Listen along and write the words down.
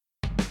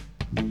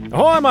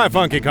Ahoy, my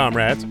funky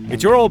comrades.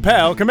 It's your old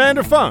pal,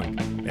 Commander Funk.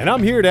 And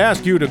I'm here to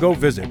ask you to go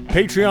visit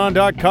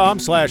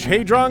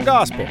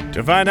patreon.com/HadronGospel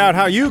to find out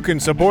how you can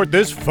support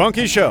this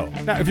funky show.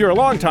 Now, if you're a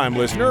longtime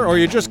listener or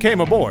you just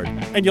came aboard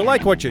and you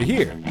like what you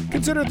hear,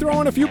 consider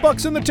throwing a few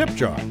bucks in the tip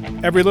jar.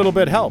 Every little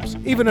bit helps.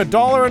 Even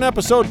 $1 an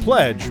episode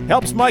pledge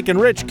helps Mike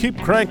and Rich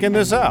keep cranking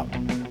this out.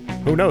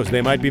 Who knows,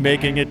 they might be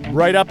making it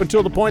right up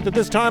until the point that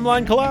this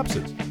timeline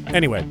collapses.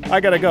 Anyway, I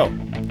gotta go.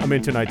 I'm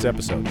in tonight's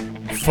episode.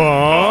 Funk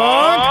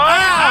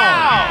out!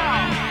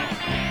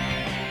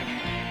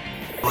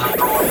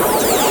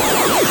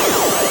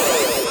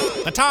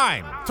 The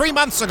time, 3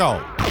 months ago.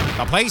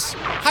 The place,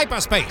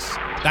 hyperspace.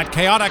 That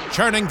chaotic,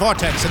 churning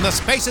vortex in the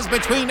spaces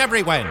between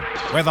everywhen,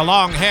 where the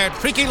long-haired,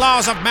 freaky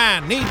laws of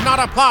man need not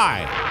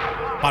apply.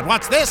 But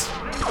what's this?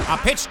 A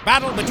pitched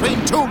battle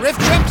between two rift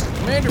ships?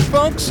 Commander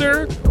Funk,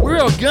 sir, we're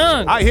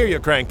outgunned. I hear you,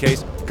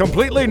 Crankcase.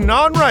 Completely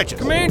non-righteous.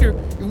 Commander,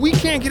 if we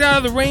can't get out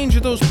of the range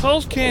of those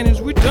pulse cannons,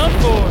 we're done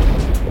for.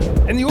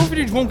 And the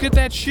orphanage won't get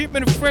that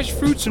shipment of fresh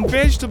fruits and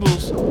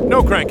vegetables.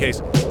 No,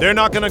 Crankcase. They're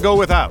not gonna go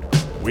without.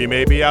 We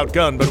may be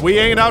outgunned, but we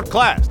ain't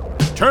outclassed.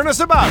 Turn us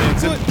about,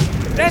 Ensign.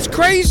 But that's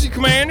crazy,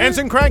 Commander.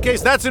 Ensign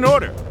Crankcase, that's an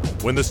order.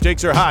 When the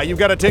stakes are high, you've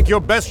got to take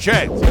your best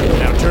chance.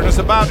 Now turn us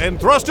about and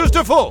thrusters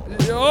to full.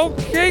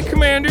 Okay,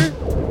 Commander.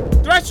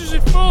 Thrusters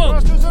at full.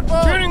 Thrusters at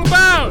full. Turning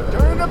about.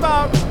 Turn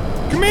about.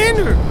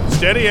 Commander.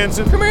 Steady,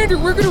 Ensign. Commander,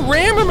 we're gonna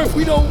ram him if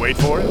we don't... Wait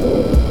for it.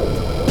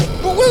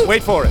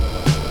 Wait for it.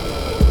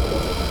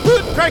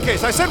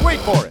 Crankcase, I said wait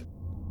for it.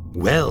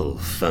 Well,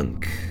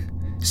 Funk,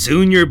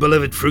 soon your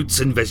beloved fruits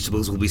and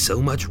vegetables will be so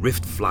much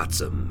rift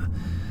flotsam,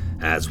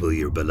 as will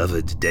your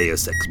beloved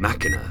Deus Ex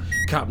Machina.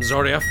 Captain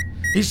Zoriath,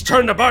 he's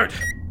turned about.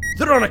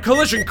 They're on a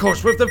collision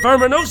course with the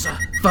Verminosa.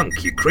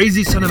 Funk, you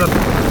crazy son of a...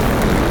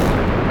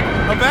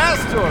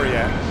 Avast,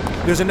 Zoriath.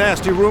 There's a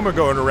nasty rumor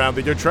going around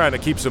that you're trying to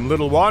keep some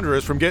little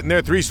wanderers from getting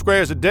their 3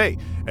 squares a day.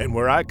 And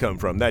where I come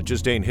from, that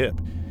just ain't hip.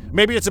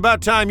 Maybe it's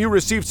about time you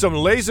received some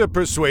laser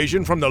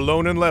persuasion from the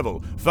lone and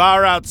level,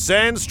 far-out,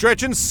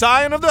 sand-stretching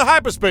scion of the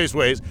hyperspace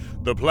ways,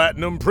 the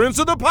platinum prince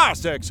of the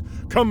parsecs,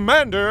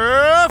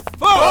 Commander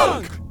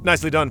Funk!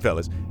 Nicely done,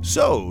 fellas.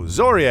 So,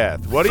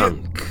 Zoriath, what do you...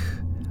 Funk,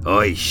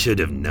 I should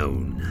have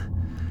known.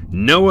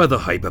 No other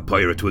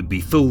hyper-pirate would be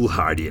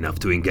foolhardy enough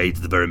to engage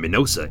the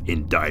Verminosa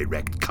in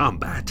direct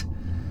combat.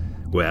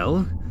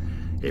 Well,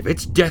 if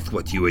it's death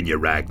what you and your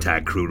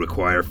ragtag crew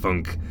require,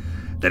 Funk,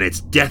 then it's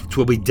death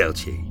 'twill be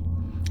dealt ye.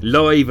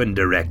 Live and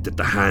direct at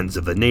the hands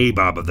of the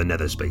nabob of the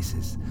nether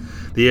spaces,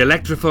 the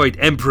electrified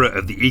emperor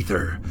of the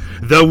ether,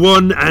 the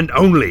one and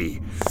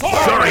only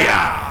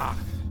Zoria!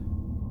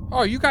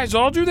 Oh, you guys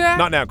all do that?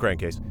 Not now,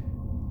 Crankcase.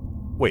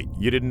 Wait,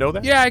 you didn't know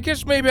that? Yeah, I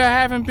guess maybe I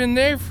haven't been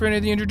there for any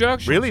of the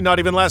introductions. Really? Not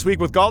even last week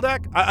with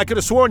Galdak? I could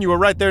have sworn you were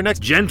right there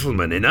next...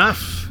 Gentlemen,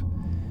 enough.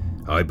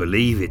 I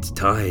believe it's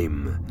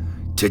time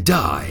to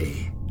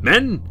die.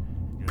 Men,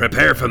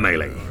 prepare for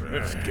melee.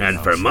 And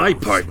for my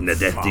part in the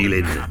death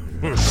dealing,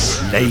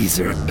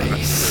 laser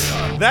base.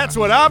 That's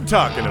what I'm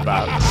talking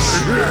about.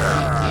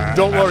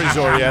 Don't worry,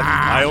 Zoriath.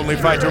 I only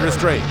fight to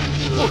restrain.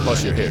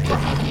 Plus your hair.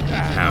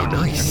 How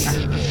nice.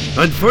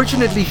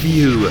 Unfortunately for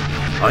you,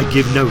 I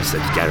give no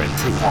such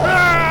guarantee.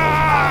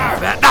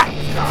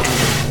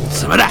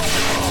 Some of that.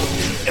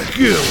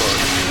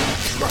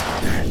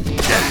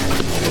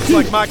 Looks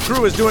like my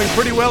crew is doing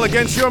pretty well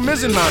against your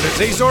mizzen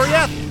mounters, eh,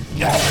 Zoriath?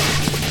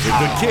 You're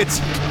good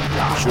kids.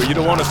 Sure you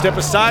don't want to step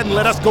aside and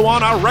let us go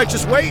on our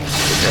righteous way?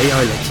 The day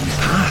I let you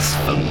pass,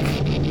 Funk,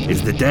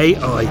 is the day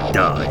I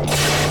die.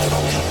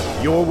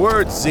 Your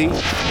words, Z.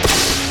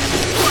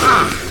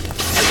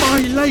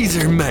 My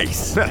laser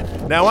mace.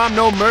 Now, I'm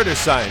no murder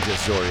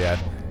scientist, Zoriath,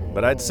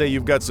 but I'd say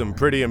you've got some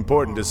pretty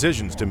important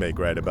decisions to make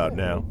right about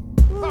now.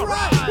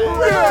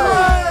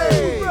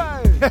 Hooray!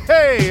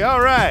 Hey, all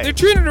right. They're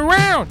turning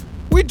around.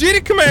 We did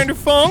it, Commander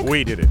Funk.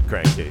 We did it,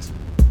 Crankcase.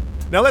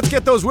 Now let's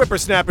get those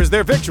whippersnappers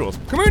their victuals.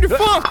 Commander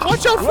Funk,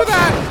 watch out for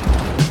that.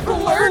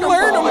 Learn them.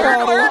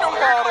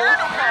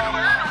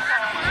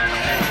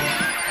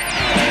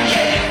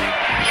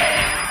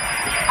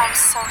 I'm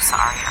so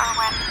sorry,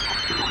 Erwin.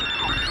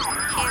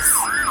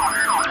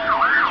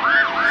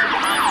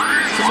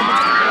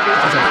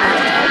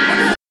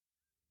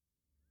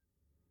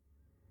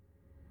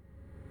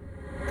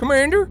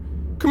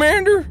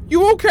 Commander,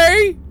 you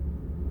okay?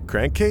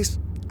 Crankcase?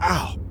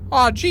 Ow.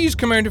 Aw, geez,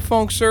 Commander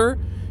Funk, sir.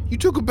 You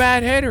took a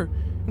bad header.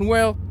 And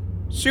well,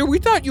 sir, we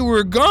thought you were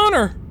a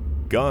goner.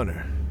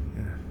 Goner?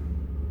 Yeah.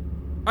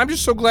 I'm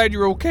just so glad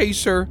you're okay,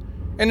 sir.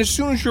 And as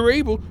soon as you're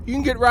able, you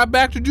can get right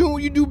back to doing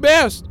what you do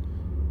best.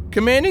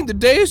 Commanding the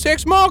Deus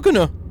Ex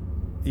Machina.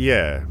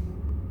 Yeah.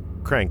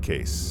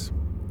 Crankcase.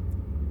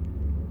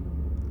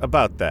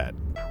 About that.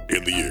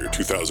 In the year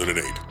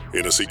 2008,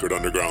 in a secret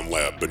underground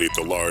lab beneath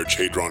the Large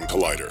Hadron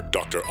Collider,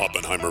 Dr.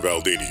 Oppenheimer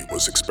Valdini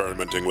was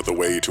experimenting with a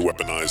way to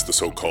weaponize the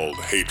so-called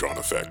Hadron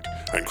effect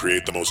and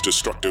create the most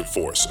destructive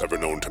force ever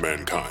known to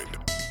mankind.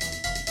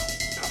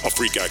 A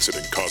freak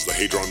accident caused the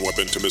Hadron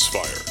weapon to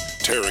misfire,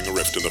 tearing a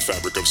rift in the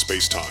fabric of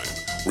space-time,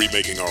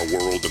 remaking our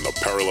world and the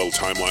parallel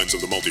timelines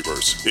of the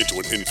multiverse into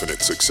an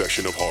infinite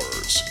succession of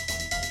horrors.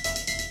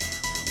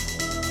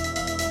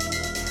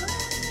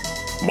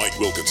 Mike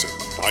Wilkinson,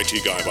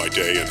 IT guy by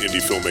day and indie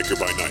filmmaker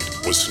by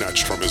night, was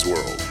snatched from his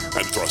world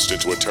and thrust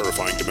into a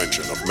terrifying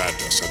dimension of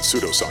madness and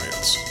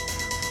pseudoscience.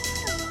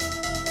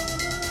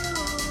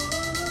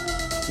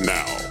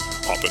 Now,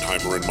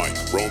 Oppenheimer and Mike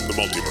roam the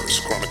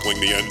multiverse, chronicling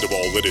the end of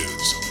all that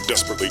is,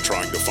 desperately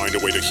trying to find a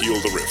way to heal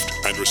the rift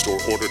and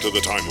restore order to the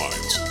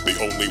timelines, the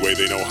only way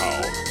they know how,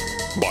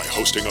 by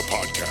hosting a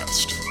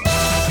podcast.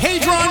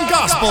 Hadron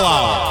Gospel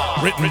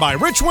Hour, written by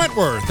Rich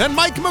Wentworth and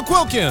Mike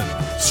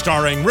McQuilkin,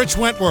 starring Rich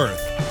Wentworth,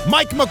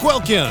 Mike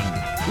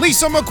McQuilkin,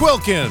 Lisa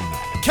McQuilkin,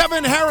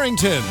 Kevin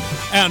Harrington,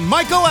 and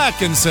Michael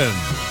Atkinson,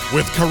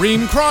 with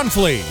Kareem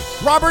Cronfley,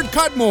 Robert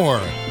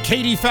Cudmore,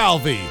 Katie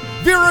Falvey,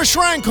 Vera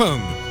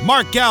Schrankung,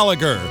 Mark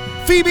Gallagher,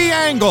 Phoebe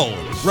Angle,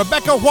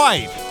 Rebecca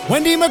White,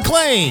 Wendy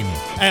McLean,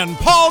 and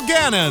Paul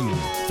Gannon,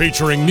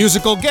 featuring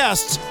musical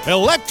guests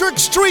Electric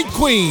Street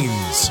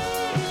Queens.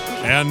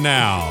 And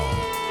now,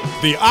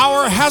 the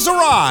hour has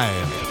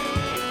arrived.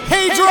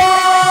 Hadron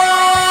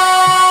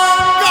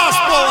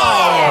Gospel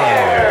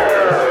Hour!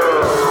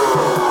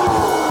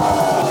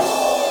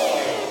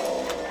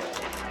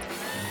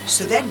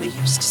 So then we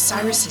used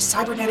Cyrus's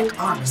cybernetic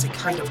arm as a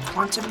kind of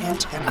quantum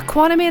antenna. A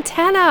quantum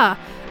antenna!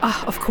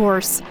 Of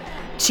course.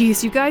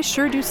 Geez, you guys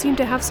sure do seem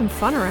to have some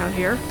fun around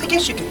here. I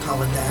guess you could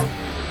call it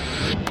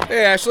that.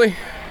 Hey, Ashley.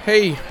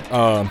 Hey,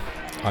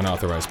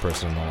 unauthorized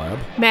person in the lab.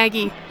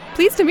 Maggie,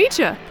 pleased to meet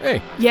you.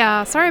 Hey.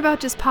 Yeah, sorry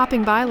about just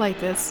popping by like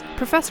this.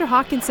 Professor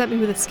Hawkins sent me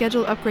with a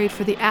scheduled upgrade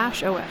for the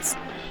Ash OS.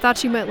 Thought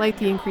she might like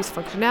the increased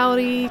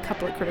functionality, a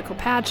couple of critical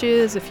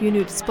patches, a few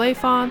new display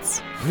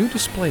fonts. New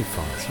display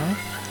fonts, huh?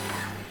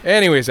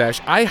 Anyways,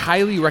 Ash, I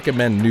highly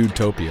recommend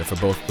Nudetopia for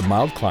both the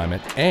mild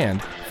climate and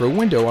for a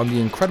window on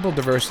the incredible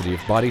diversity of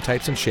body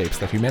types and shapes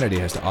that humanity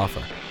has to offer.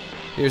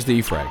 Here's the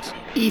E-frags.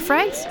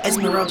 E-frags?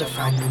 Esmeralda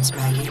fragments,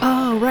 Maggie.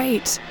 Oh,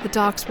 right. The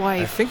doc's I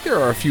wife. think there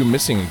are a few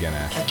missing again,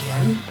 Ash.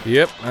 Again?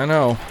 Yep, I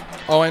know.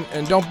 Oh,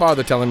 and don't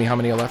bother telling me how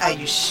many are left. Are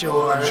you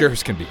sure? Sure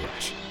as can be,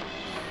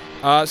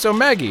 Ash. So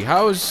Maggie,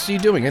 how's he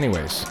doing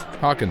anyways?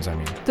 Hawkins, I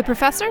mean. The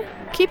professor?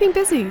 Keeping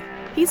busy.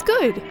 He's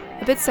good.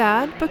 A bit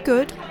sad, but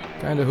good.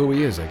 Kinda who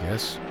he is, I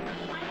guess.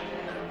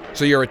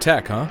 So you're a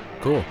tech, huh?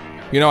 Cool.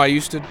 You know, I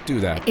used to do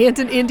that. And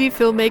an indie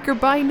filmmaker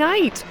by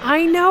night.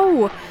 I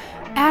know.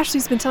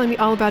 Ashley's been telling me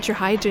all about your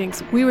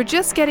hijinks. We were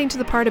just getting to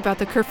the part about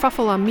the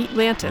kerfuffle on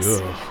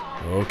Meatlanteans. Ugh,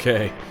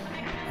 okay.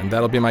 And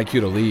that'll be my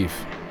cue to leave.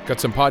 Got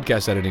some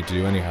podcast editing to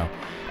do anyhow.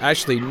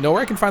 Ashley, know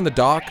where I can find the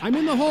doc? I'm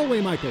in the hallway,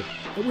 Michael.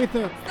 With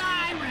Cyrus!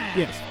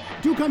 Yes.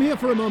 Do come here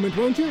for a moment,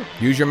 won't you?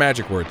 Use your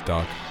magic words,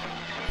 Doc.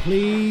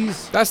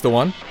 Please. That's the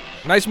one.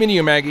 Nice meeting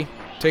you, Maggie.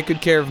 Take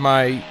good care of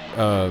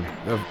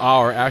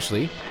our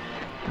Ashley.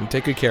 And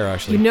take good care,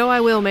 Ashley. You know I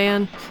will,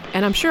 man.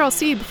 And I'm sure I'll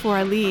see you before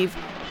I leave.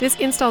 This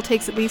install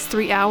takes at least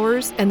 3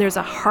 hours, and there's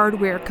a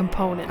hardware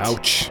component.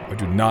 Ouch. I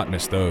do not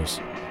miss those.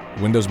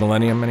 Windows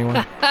Millennium,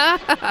 anyone?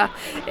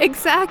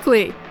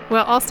 Exactly.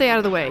 Well, I'll stay out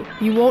of the way.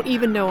 You won't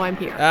even know I'm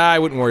here. I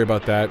wouldn't worry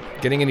about that.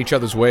 Getting in each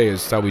other's way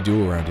is how we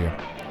do around here.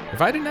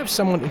 If I didn't have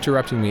someone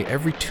interrupting me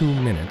every 2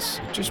 minutes,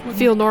 it just wouldn't...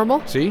 Feel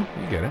normal? See?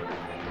 You get it.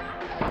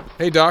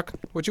 Hey, Doc.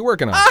 What you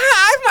working on?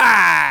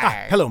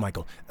 Hello,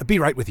 Michael. Be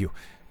right with you.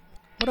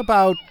 What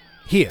about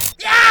here?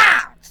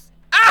 Yeah!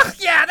 Oh,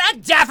 yeah, that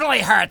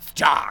definitely hurts,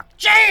 Doc.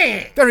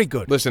 Gee! Very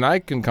good. Listen, I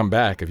can come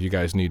back if you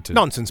guys need to...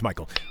 Nonsense,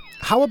 Michael.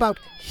 How about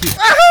here?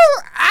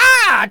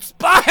 Ouch!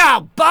 Boy,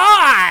 oh,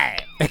 boy!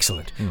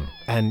 Excellent.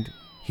 And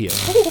here.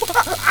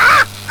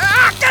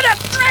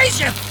 Goodness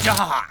gracious,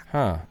 Doc!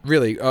 Huh.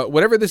 Really,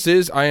 whatever this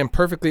is, I am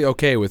perfectly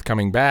okay with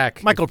coming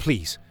back. Michael,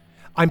 please.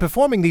 I'm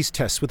performing these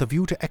tests with a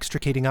view to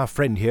extricating our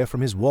friend here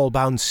from his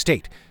wall-bound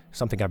state,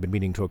 something I've been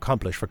meaning to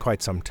accomplish for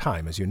quite some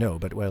time, as you know,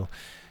 but, well,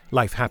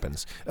 life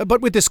happens. But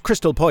with this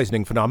crystal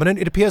poisoning phenomenon,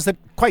 it appears that,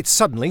 quite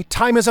suddenly,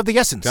 time is of the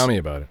essence. Tell me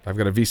about it. I've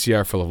got a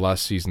VCR full of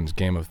last season's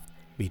game of...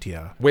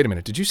 BTR. Wait a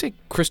minute, did you say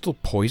crystal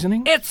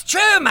poisoning? It's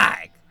true,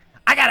 Mike.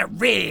 I got it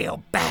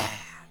real bad.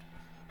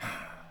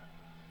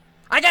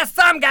 I guess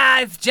some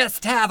guys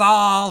just have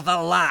all the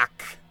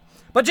luck.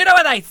 But you know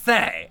what they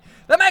say?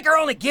 The maker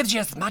only gives you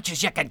as much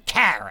as you can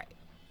carry.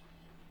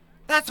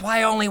 That's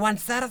why only one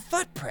set of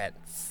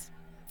footprints.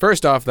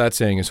 First off, that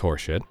saying is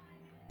horseshit.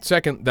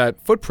 Second,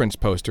 that footprints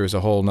poster is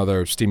a whole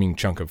nother steaming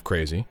chunk of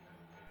crazy.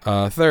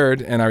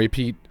 Third, and I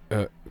repeat,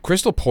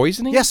 crystal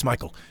poisoning? Yes,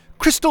 Michael.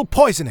 Crystal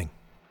poisoning.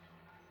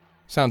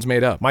 Sounds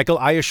made up. Michael,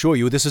 I assure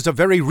you this is a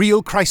very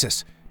real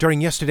crisis. During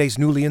yesterday's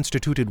newly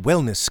instituted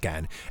wellness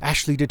scan,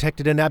 Ashley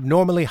detected an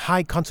abnormally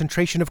high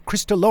concentration of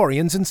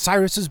Crystallorians in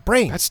Cyrus's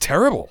brain. That's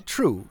terrible.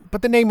 True,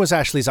 but the name was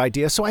Ashley's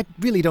idea, so I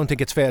really don't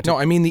think it's fair to... No,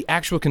 I mean the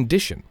actual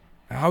condition.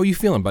 How are you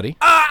feeling, buddy?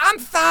 I'm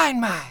fine,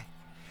 Mike.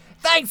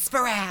 Thanks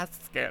for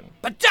asking.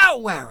 But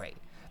don't worry.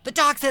 The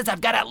doc says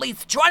I've got at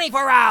least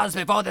 24 hours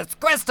before this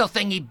crystal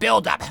thingy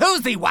build-up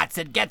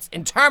whoozy-what's-it gets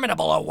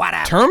interminable or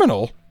whatever.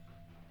 Terminal?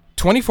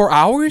 24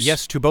 hours?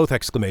 Yes to both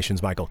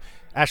exclamations, Michael.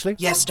 Ashley?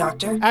 Yes,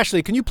 Doctor?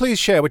 Ashley, can you please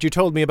share what you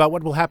told me about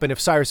what will happen if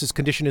Cyrus's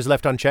condition is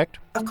left unchecked?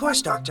 Of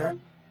course, Doctor.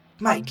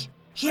 Mike,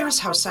 here is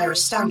how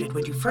Cyrus sounded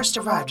when you first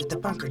arrived at the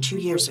bunker 2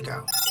 years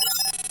ago.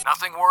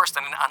 Nothing worse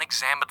than an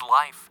unexamined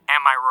life.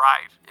 Am I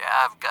right?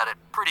 Yeah, I've got it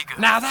pretty good.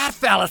 Now that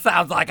fella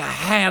sounds like a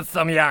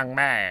handsome young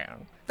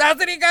man.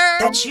 Doesn't he, girl?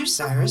 That's you,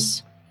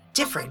 Cyrus.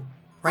 Different,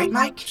 right,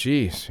 Mike?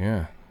 Jeez,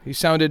 yeah. He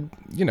sounded,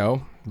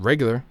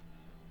 regular,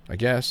 I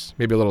guess.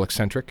 Maybe a little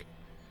eccentric.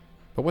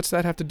 But what's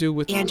that have to do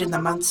with... And in the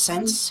months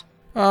since?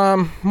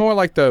 More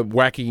like the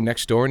wacky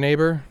next-door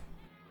neighbor.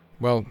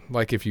 Well,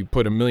 like if you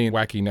put 1 million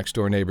wacky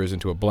next-door neighbors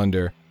into a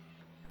blender,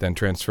 then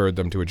transferred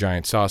them to a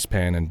giant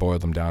saucepan and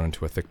boiled them down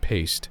into a thick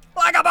paste.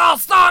 Like a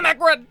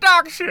balsamic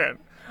reduction.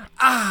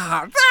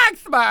 Ah,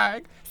 thanks,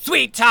 Mike.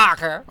 Sweet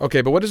talker.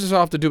 Okay, but what does this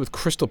all have to do with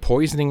crystal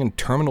poisoning and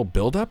terminal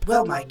buildup?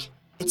 Well, Mike,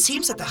 it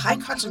seems that the high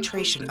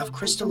concentration of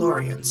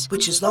Crystallorians,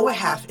 which his lower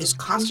half is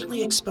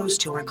constantly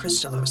exposed to on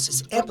Crystallos,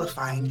 is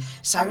amplifying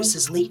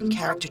Cyrus's latent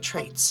character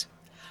traits.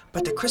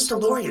 But the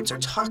Crystallorians are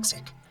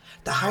toxic.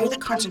 The higher the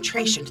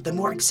concentration, the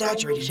more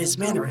exaggerated his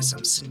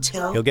mannerisms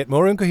until... He'll get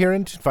more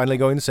incoherent, finally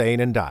go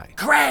insane and die.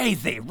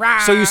 Crazy,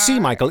 right? So you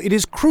see, Michael, it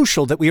is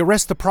crucial that we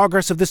arrest the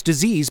progress of this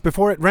disease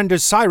before it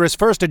renders Cyrus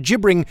first a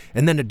gibbering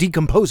and then a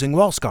decomposing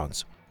wall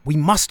scones. We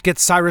must get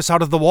Cyrus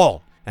out of the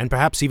wall. And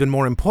perhaps even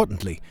more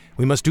importantly,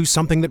 we must do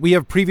something that we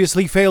have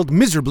previously failed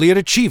miserably at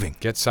achieving.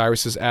 Get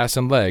Cyrus's ass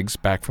and legs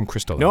back from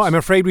Crystallos. No, I'm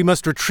afraid we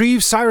must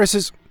retrieve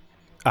Cyrus's...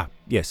 Ah,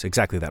 yes,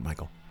 exactly that,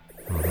 Michael.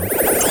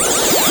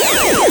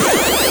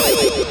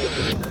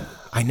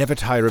 I never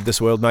tire of this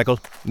world, Michael,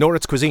 nor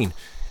its cuisine.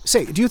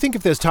 Say, do you think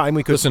if there's time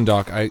we could... Listen,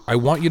 Doc, I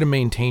want you to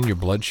maintain your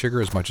blood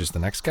sugar as much as the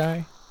next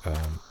guy.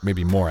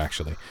 Maybe more,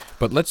 actually.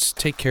 But let's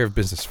take care of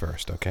business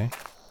first, okay?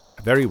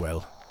 Very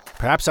well.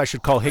 Perhaps I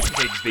should call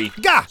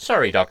Higsby. Gah!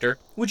 Sorry, Doctor.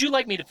 Would you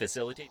like me to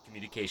facilitate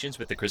communications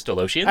with the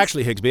Crystallosians?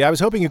 Actually, Higsby, I was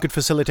hoping you could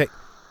facilitate...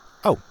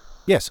 Oh,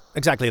 yes,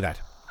 exactly that.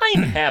 I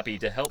am happy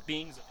to help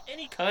beings of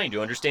any kind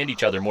to understand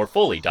each other more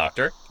fully,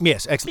 Doctor.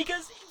 Yes, excellent.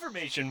 Because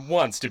information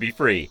wants to be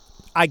free.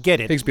 I get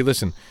it. Higsby,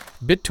 listen.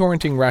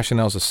 BitTorrenting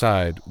rationales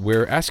aside,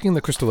 we're asking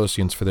the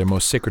Crystallosians for their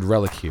most sacred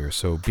relic here,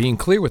 so being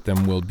clear with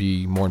them will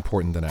be more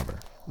important than ever.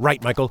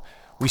 Right, Michael.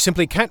 We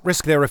simply can't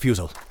risk their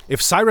refusal. If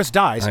Cyrus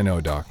dies... I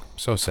know, Doc.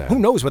 So sad. Who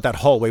knows what that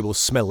hallway will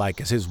smell like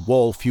as his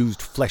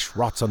wall-fused flesh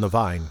rots on the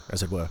vine,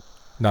 as it were.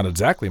 Not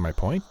exactly my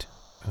point.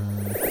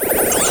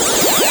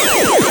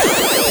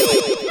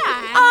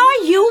 Are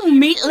you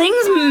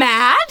meatlings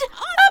mad?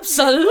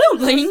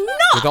 Absolutely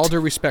not! With all due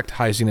respect,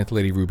 High Zenith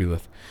Lady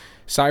Rubylith,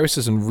 Cyrus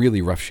is in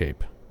really rough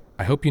shape.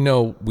 I hope you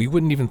know we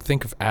wouldn't even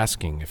think of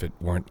asking if it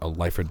weren't a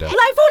life or death.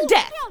 Life or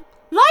death?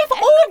 Life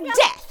or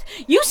death?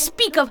 You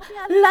speak of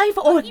life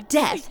or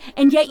death,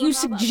 and yet you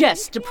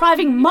suggest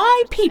depriving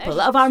my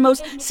people of our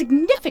most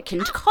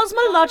significant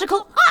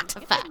cosmological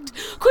artifact.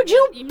 Could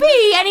you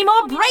be any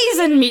more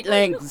brazen,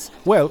 meatlings?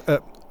 Well,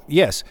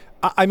 yes.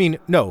 I mean,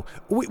 no.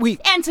 We...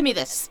 Answer me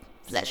this,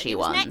 fleshy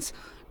ones.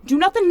 Do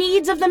not the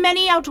needs of the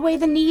many outweigh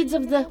the needs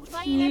of the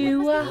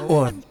few?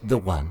 Or the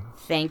one.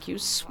 Thank you,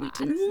 sweet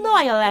and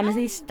loyal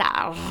Amethyst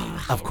Star.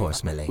 Of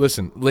course, Millie.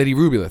 Listen, Lady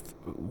Rubylith,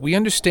 we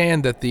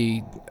understand that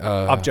the...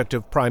 object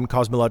of prime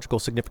cosmological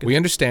significance. We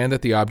understand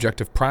that the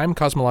object of prime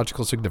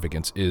cosmological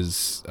significance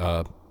is,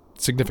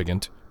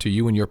 significant to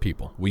you and your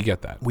people. We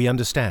get that. We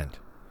understand.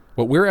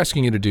 What we're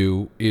asking you to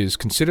do is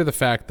consider the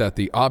fact that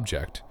the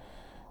object,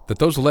 that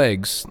those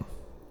legs,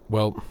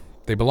 well,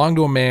 they belong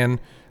to a man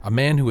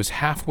who is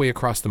halfway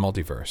across the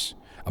multiverse.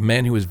 A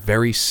man who is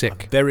very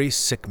sick. A very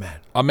sick man.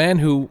 A man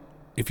who...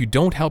 If you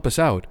don't help us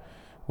out,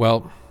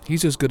 well,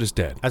 he's as good as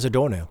dead. As a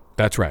doornail.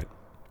 That's right.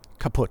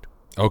 Kaput.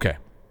 Okay.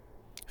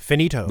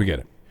 Finito. We get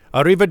it.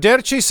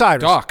 Arrivederci,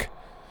 Cyrus. Doc.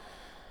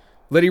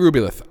 Lady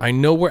Rubylith, I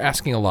know we're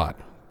asking a lot.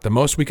 The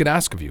most we could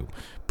ask of you.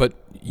 But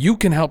you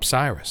can help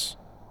Cyrus.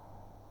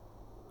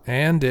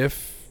 And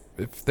if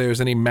there's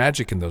any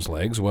magic in those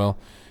legs, well,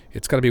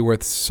 it's got to be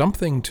worth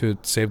something to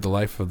save the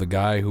life of the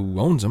guy who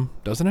owns them,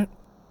 doesn't it?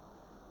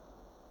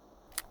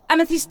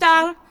 Amethyst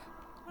Star,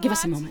 give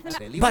us a moment.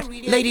 But,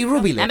 Lady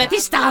Rubylith...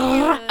 Amethyst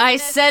Star, I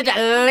said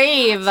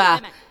leave.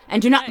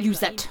 And do not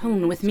use that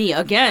tone with me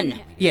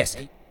again. Yes,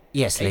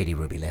 Lady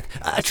Rubylith.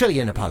 A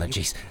trillion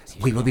apologies.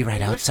 We will be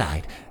right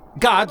outside.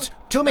 Guards,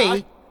 to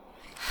me!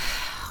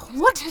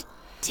 What a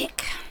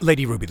dick.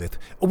 Lady Rubylith,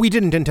 we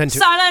didn't intend to...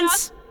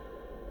 Silence!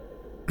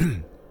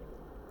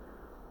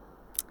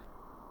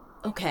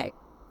 Okay.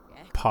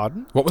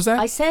 Pardon? What was that?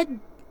 I said,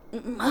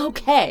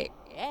 okay.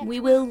 We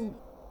will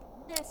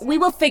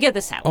figure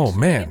this out. Oh,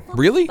 man.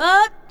 Really?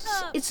 But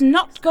it's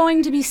not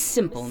going to be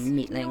simple,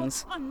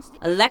 meatlings.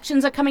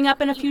 Elections are coming up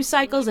in a few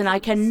cycles, and I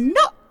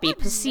cannot be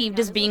perceived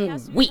as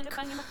being weak.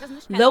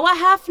 Lower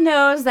half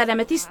knows that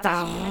Amethyst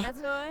Star,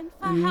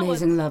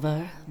 amazing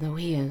lover though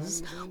he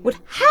is, would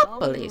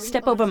happily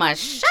step over my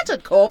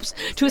shattered corpse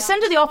to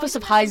ascend to the office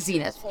of High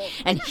Zenith,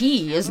 and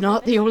he is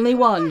not the only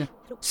one.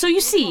 So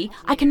you see,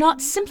 I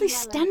cannot simply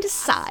stand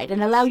aside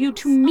and allow you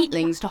two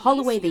meatlings to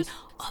haul away the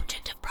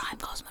object of prime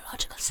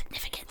cosmological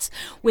significance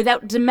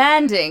without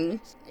demanding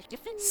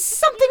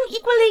something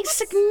equally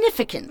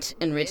significant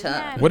in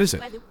return. What is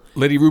it?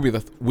 Lady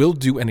Rubylith will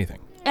do anything.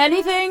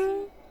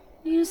 Anything,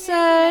 you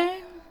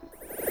say?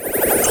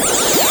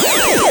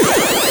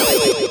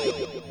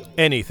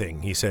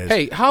 Anything, he says.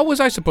 Hey, how was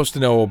I supposed to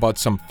know about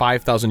some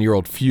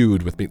 5,000-year-old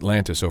feud with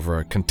Meatlantis over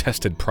a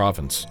contested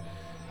province?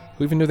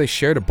 Who even knew they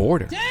shared a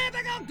border?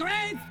 Typical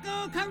grade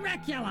school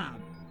curriculum.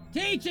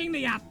 Teaching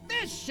the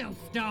official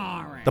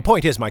story. The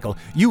point is, Michael,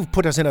 you've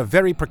put us in a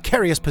very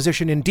precarious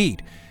position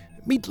indeed.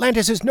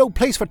 Meatlantis is no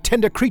place for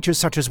tender creatures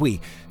such as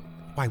we.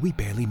 Why, we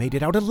barely made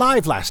it out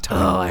alive last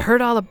time. Oh, I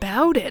heard all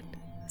about it.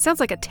 Sounds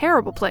like a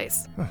terrible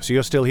place. So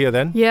you're still here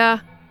then? Yeah.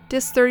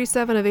 Disc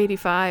 37 of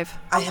 85.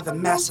 I have a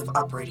massive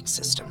operating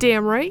system.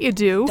 Damn right you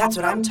do. That's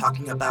what I'm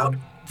talking about.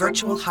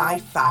 Virtual high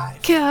five.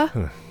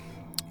 Yeah.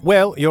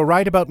 Well, you're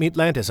right about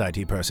Meatlantis,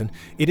 IT person.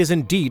 It is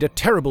indeed a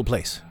terrible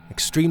place.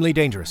 Extremely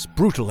dangerous,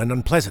 brutal and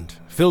unpleasant,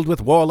 filled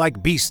with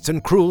warlike beasts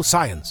and cruel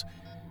scions.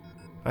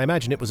 I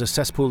imagine it was a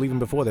cesspool even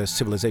before their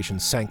civilization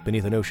sank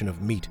beneath an ocean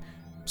of meat.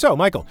 So,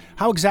 Michael,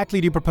 how exactly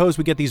do you propose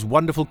we get these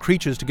wonderful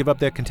creatures to give up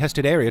their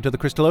contested area to the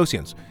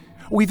Crystallosians?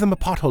 Weave them a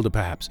potholder,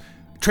 perhaps.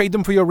 Trade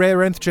them for your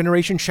rare nth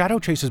generation Shadow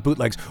Chasers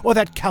bootlegs, or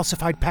that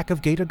calcified pack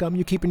of gator gum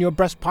you keep in your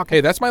breast pocket.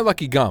 Hey, that's my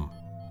lucky gum.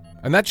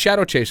 And that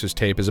Shadow Chasers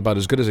tape is about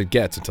as good as it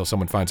gets until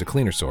someone finds a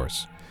cleaner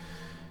source.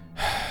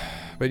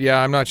 But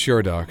yeah, I'm not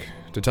sure, Doc.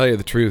 To tell you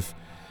the truth,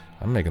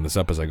 I'm making this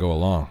up as I go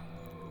along.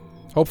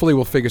 Hopefully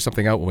we'll figure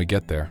something out when we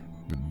get there,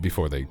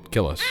 before they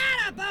kill us.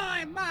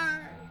 Attaboy,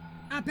 Mark!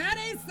 A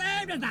penny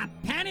saved is a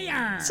penny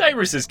earned.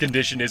 Cyrus's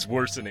condition is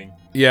worsening.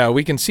 Yeah,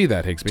 we can see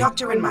that, Higsby.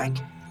 Doctor and Mike,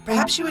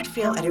 perhaps you would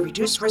feel at a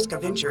reduced risk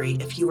of injury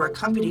if you were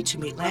accompanied to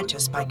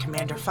Meatlantis by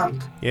Commander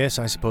Funk. Yes,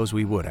 I suppose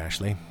we would,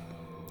 Ashley.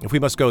 If we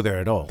must go there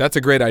at all. That's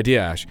a great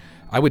idea, Ash.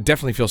 I would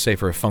definitely feel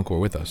safer if Funk were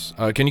with us.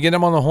 Can you get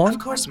him on the horn? Of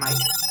course, Mike.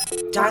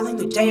 Dialing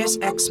the Deus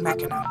Ex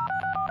Machina.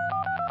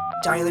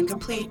 Dialing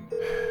complete.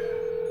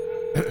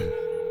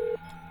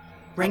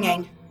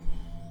 Ringing.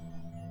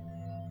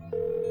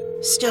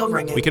 Still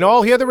ringing. We can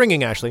all hear the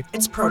ringing, Ashley.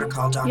 It's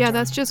protocol, Doctor. Yeah,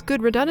 that's just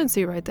good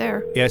redundancy right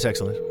there. Yes,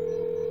 excellent.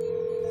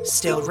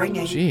 Still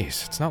ringing.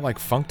 Jeez, it's not like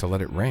Funk to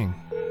let it ring.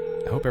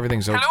 I hope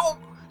everything's okay. Hello?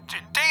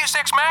 Deus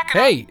Ex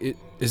Machina? Hey,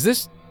 is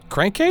this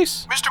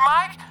Crankcase? Mr.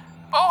 Mike?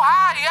 Oh,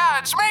 hi, yeah,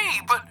 it's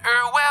me, but,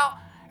 well,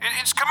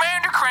 it's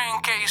Commander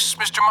Crankcase,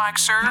 Mr. Mike,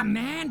 sir.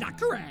 Commander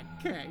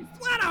Crankcase?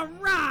 What a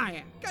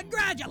riot!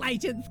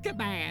 Congratulations,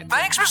 Commander.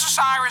 Thanks, Mr.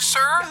 Cyrus,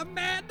 sir.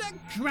 Commander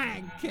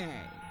Crankcase.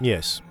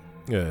 Yes,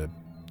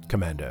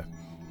 Commander.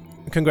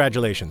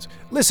 Congratulations.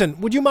 Listen,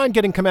 would you mind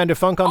getting Commander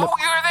Funk on the... Oh,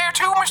 you're there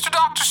too, Mr.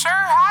 Doctor, sir?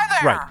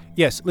 Hi there. Right.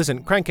 Yes,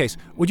 listen, Crankcase,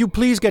 would you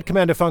please get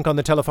Commander Funk on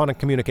the telephonic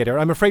communicator?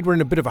 I'm afraid we're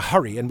in a bit of a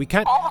hurry and we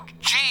can't... Oh,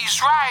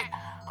 geez, right.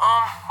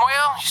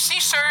 Well, you see,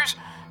 sirs,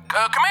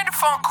 Commander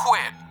Funk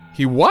quit.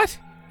 He what?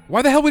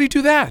 Why the hell would he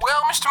do that?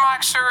 Well, Mr.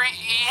 Mike, sir,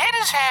 he hit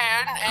his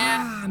head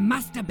and...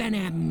 must have been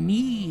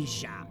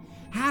amnesia.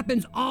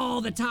 Happens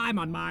all the time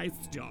on my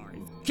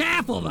stories.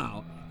 Careful,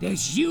 though.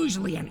 There's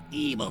usually an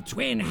evil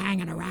twin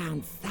hanging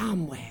around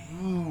somewhere.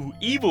 Ooh,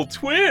 evil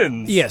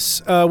twins!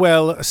 Yes,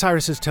 well,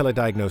 Cyrus's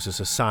telediagnosis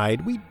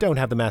aside, we don't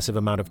have the massive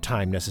amount of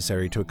time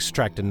necessary to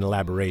extract an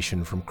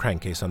elaboration from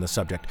Crankcase on the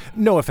subject.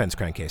 No offense,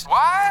 Crankcase.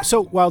 What?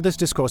 So, while this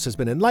discourse has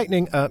been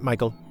enlightening,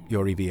 Michael,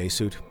 your EVA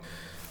suit.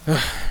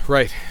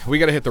 Right, we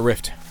gotta hit the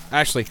rift.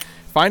 Ashley,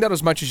 find out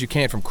as much as you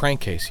can from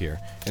Crankcase here,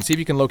 and see if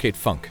you can locate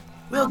Funk.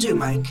 Will do,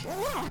 Mike.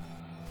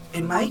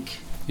 And Mike?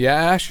 Yeah,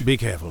 Ash? Be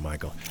careful,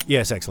 Michael.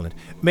 Yes, excellent.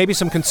 Maybe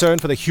some concern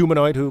for the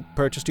humanoid who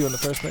purchased you in the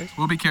first place?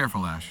 We'll be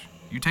careful, Ash.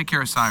 You take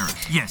care of Cyrus.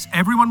 Yes,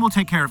 everyone will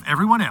take care of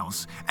everyone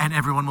else, and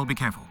everyone will be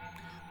careful.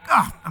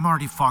 I'm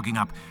already fogging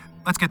up.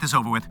 Let's get this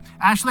over with.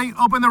 Ashley,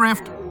 open the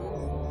rift.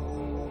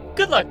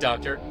 Good luck,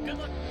 Doctor. Good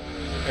luck.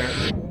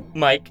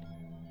 Mike.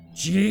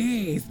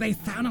 Jeez, they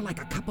sounded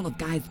like a couple of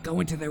guys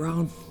going to their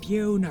own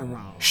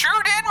funeral.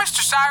 Sure did,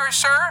 Mr. Cyrus,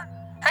 sir.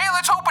 Hey,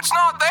 let's hope it's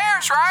not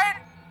theirs, right?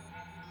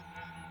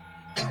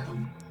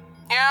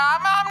 Yeah,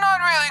 I'm not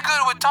really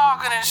good with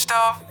talking and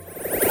stuff.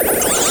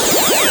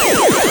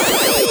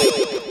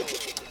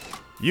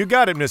 You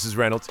got it, Mrs.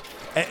 Reynolds.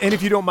 And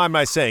if you don't mind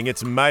my saying,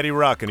 it's mighty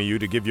rockin' of you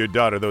to give your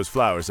daughter those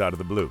flowers out of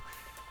the blue.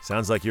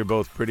 Sounds like you're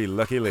both pretty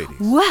lucky ladies.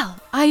 Well,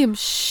 I am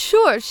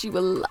sure she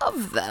will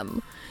love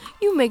them.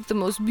 You make the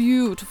most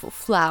beautiful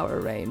flower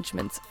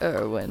arrangements,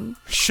 Irwin.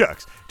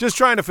 Shucks, just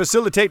trying to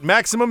facilitate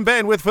maximum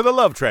bandwidth for the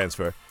love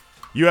transfer.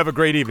 You have a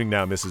great evening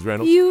now, Mrs.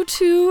 Reynolds. You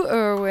too,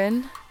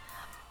 Irwin.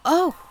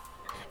 Oh,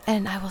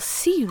 and I will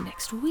see you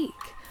next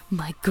week.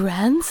 My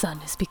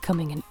grandson is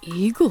becoming an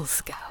Eagle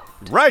Scout.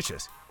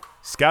 Righteous.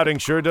 Scouting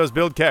sure does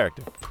build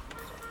character.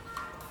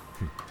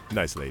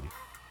 Nice lady.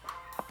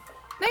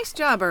 Nice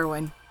job,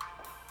 Irwin.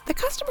 The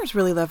customers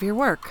really love your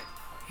work.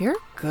 You're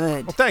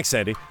good. Well, thanks,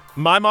 Sandy.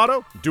 My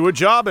motto, do a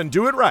job and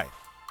do it right.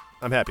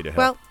 I'm happy to help.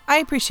 Well, I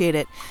appreciate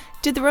it.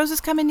 Did the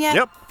roses come in yet?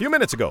 Yep, a few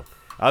minutes ago.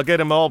 I'll get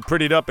them all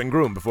prettied up and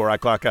groomed before I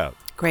clock out.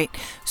 Great.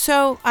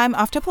 So I'm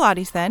off to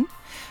Pilates then.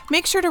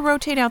 Make sure to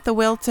rotate out the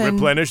wilt and...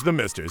 Replenish the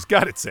misters.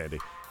 Got it, Sandy.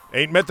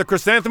 Ain't met the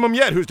chrysanthemum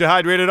yet who's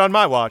dehydrated on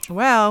my watch.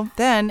 Well,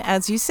 then,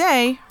 as you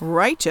say,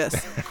 righteous.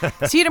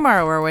 See you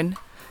tomorrow, Erwin.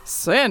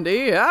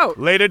 Sandy out.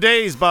 Later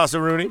days,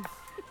 Bossaroonie.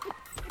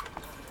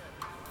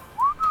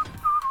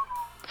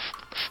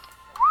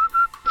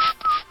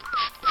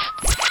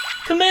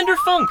 Commander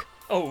Funk!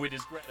 Oh, it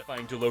is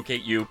gratifying to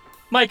locate you.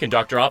 Mike and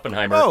Dr.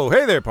 Oppenheimer. Oh,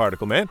 hey there,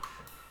 Particle Man.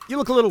 You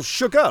look a little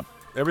shook up.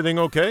 Everything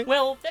okay?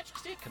 Well, that's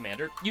just it,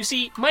 Commander. You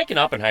see, Mike and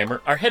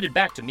Oppenheimer are headed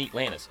back to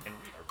Meatlantis, and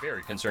we are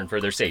very concerned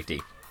for their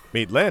safety.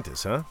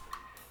 Meatlantis, huh?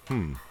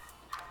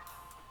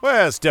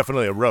 Well, it's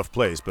definitely a rough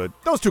place, but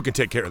those two can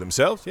take care of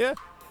themselves, yeah?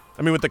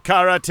 I mean, with the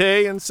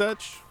karate and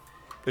such,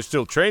 they're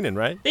still training,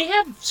 right? They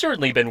have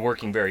certainly been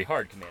working very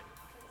hard, Commander.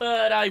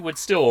 But I would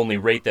still only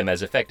rate them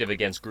as effective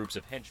against groups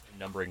of henchmen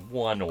numbering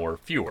 1 or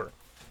fewer.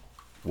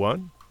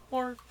 1?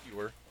 Or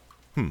fewer.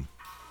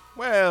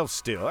 Well,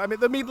 still, I mean,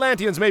 the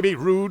Meatlanteans may be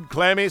rude,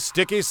 clammy,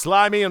 sticky,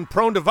 slimy, and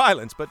prone to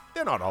violence, but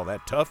they're not all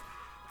that tough.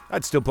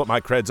 I'd still put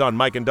my creds on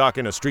Mike and Doc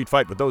in a street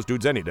fight with those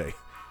dudes any day.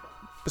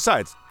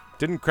 Besides,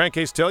 didn't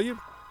Crankcase tell you?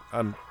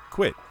 I'm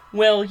quit.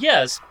 Well,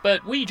 yes,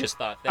 but we just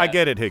thought that... I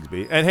get it,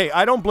 Higsby. And hey,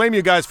 I don't blame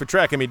you guys for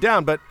tracking me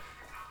down, but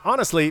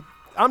honestly,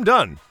 I'm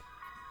done.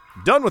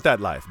 Done with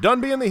that life.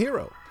 Done being the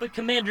hero. But,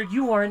 Commander,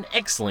 you are an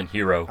excellent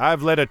hero.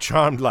 I've led a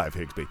charmed life,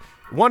 Higsby.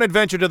 One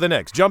adventure to the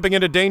next, jumping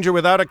into danger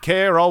without a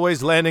care,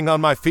 always landing on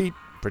my feet,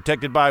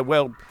 protected by,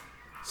 well,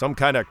 some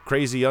kind of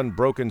crazy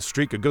unbroken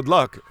streak of good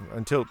luck,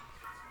 until...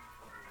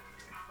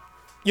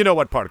 You know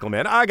what, Particle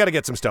Man, I gotta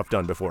get some stuff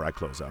done before I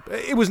close up.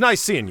 It was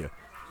nice seeing you.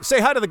 Say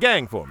hi to the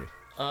gang for me.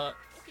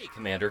 Okay,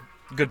 Commander.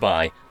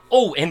 Goodbye.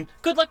 Oh, and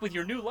good luck with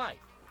your new life.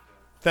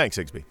 Thanks,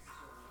 Higsby.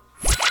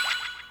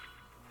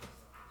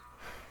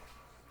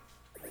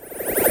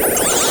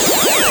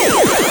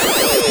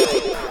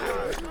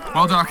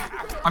 Well, Doc,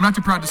 I'm not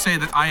too proud to say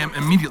that I am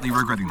immediately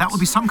regretting this. That will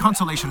be some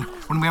consolation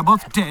when we are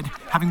both dead,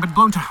 having been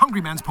blown to hungry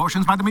man's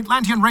portions by the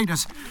Meatlantean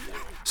raiders.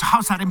 So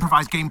how's that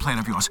improvised game plan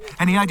of yours?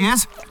 Any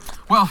ideas?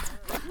 Well,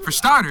 for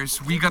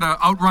starters, we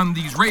gotta outrun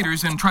these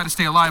raiders and try to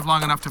stay alive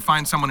long enough to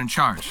find someone in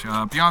charge.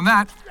 Beyond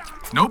that,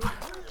 nope.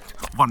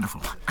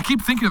 Wonderful. I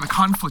keep thinking of the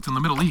conflict in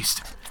the Middle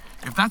East.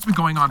 If that's been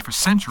going on for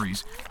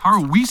centuries, how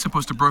are we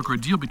supposed to broker a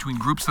deal between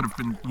groups that have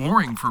been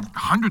warring for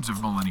hundreds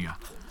of millennia?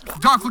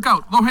 Doc, look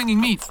out!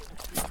 Low-hanging meat!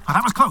 Well,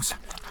 that was close.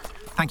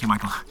 Thank you,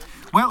 Michael.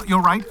 Well,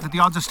 you're right that the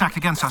odds are stacked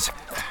against us,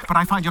 but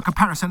I find your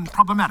comparison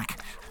problematic.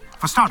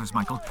 For starters,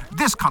 Michael,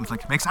 this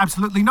conflict makes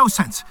absolutely no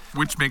sense.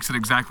 Which makes it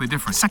exactly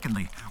different.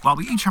 Secondly, while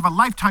we each have a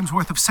lifetime's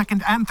worth of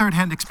second- and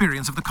third-hand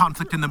experience of the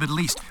conflict in the Middle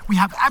East, we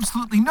have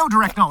absolutely no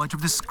direct knowledge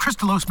of this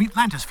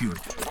Crystallos-Meatlantis feud.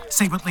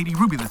 Say what Lady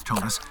Rubylith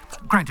told us.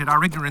 Granted,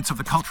 our ignorance of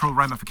the cultural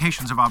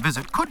ramifications of our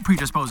visit could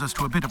predispose us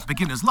to a bit of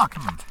beginner's luck.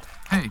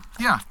 Hey,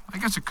 yeah, I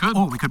guess it could.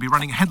 Or we could be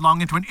running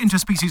headlong into an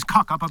interspecies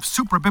cock-up of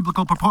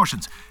super-biblical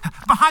proportions.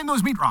 Behind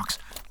those meat rocks.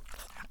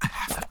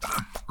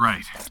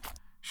 Right.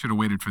 Should have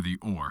waited for the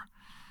or.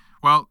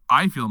 Well,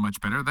 I feel much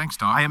better, thanks,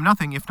 Doc. I am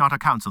nothing if not a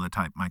counselor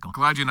type, Michael.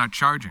 Glad you're not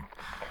charging.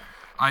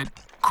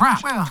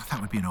 Crap! Well, that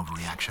would be an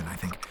overreaction, I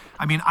think.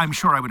 I mean, I'm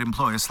sure I would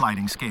employ a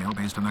sliding scale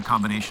based on the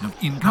combination of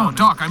income... No,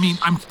 Doc, I mean,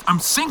 I'm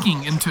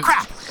sinking into...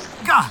 Crap!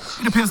 Gah!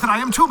 It appears that I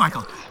am too,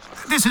 Michael.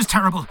 This is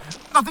terrible.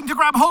 Nothing to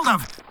grab hold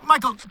of.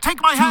 Michael, take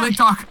my hand. Too late,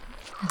 Doc.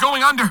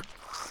 Going under.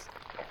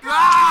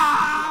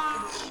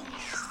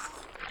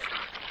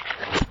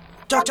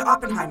 Dr.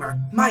 Oppenheimer,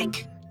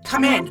 Mike,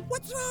 come in.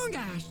 What's wrong,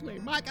 Ashley?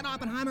 Mike and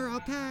Oppenheimer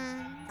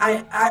okay?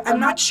 I'm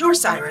not sure,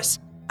 Cyrus.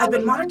 I've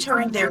been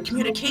monitoring their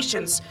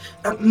communications,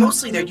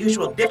 mostly their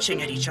usual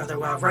bitching at each other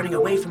while running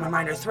away from a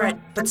minor threat,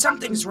 but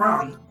something's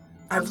wrong.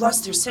 I've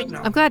lost their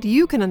signal. I'm glad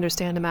you can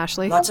understand him,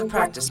 Ashley. Lots of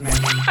practice, man.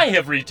 I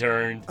have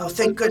returned. Oh,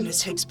 thank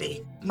goodness,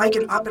 Higsby. Mike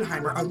and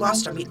Oppenheimer are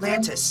lost on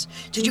Meatlantis.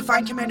 Did you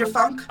find Commander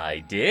Funk? I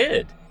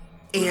did.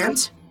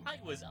 And? I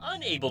was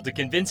unable to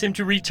convince him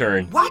to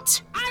return.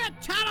 What?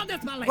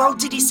 Disbelief. Well,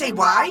 did he say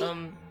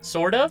why?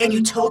 Sort of. And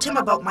you told him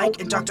about Mike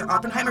and Dr.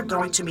 Oppenheimer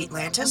going to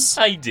Meatlantis?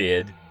 I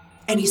did.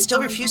 And he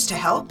still refused to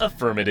help?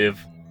 Affirmative.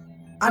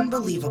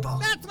 Unbelievable.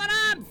 That's what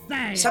I'm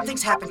saying.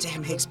 Something's happened to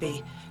him,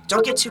 Higsby.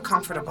 Don't get too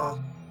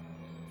comfortable.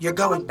 You're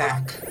going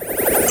back.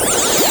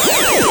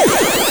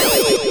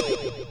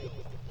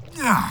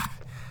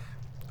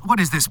 What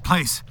is this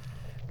place?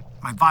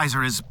 My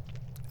visor is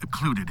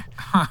occluded.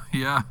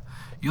 Yeah,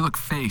 you look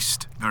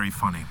faced. Very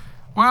funny.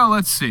 Well,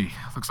 let's see.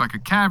 Looks like a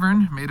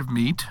cavern made of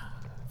meat.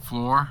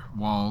 Floor,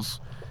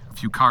 walls, a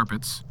few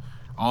carpets,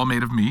 all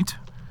made of meat.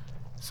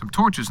 Some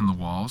torches in the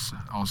walls,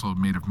 also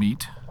made of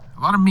meat.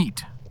 A lot of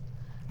meat.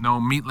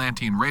 No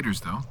Meatlantean raiders,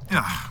 though.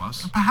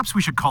 Plus. Perhaps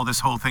we should call this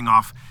whole thing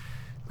off.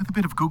 With a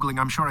bit of Googling,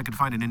 I'm sure I could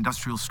find an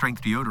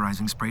industrial-strength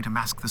deodorizing spray to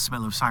mask the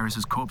smell of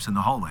Cyrus's corpse in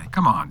the hallway.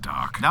 Come on,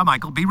 Doc. Now,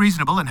 Michael, be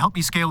reasonable and help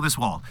me scale this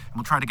wall. And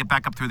we'll try to get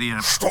back up through the...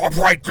 Stop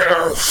right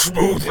there,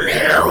 Smooth and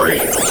Harry!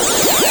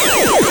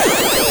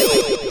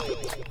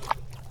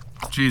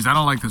 Geez, I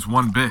don't like this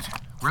one bit.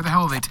 Where the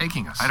hell are they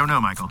taking us? I don't know,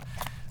 Michael.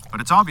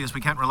 But it's obvious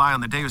we can't rely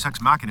on the Deus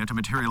Ex Machina to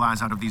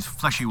materialize out of these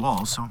fleshy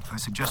walls, so I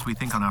suggest we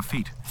think on our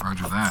feet.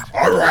 Roger that.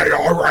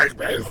 All right,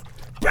 man.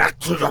 Back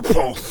to the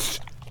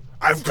post.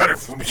 I've got it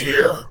from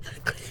here.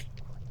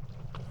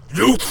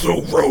 You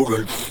two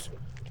rodents.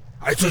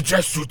 I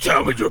suggest you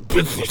tell me your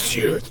business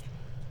here.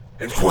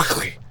 And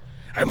quickly.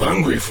 I'm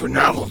hungry for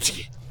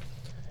novelty.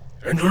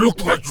 And you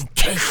look like you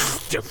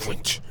taste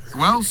different.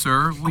 Well,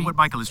 sir, What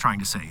Michael is trying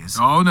to say is...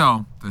 Oh,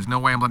 no. There's no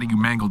way I'm letting you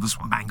mangle this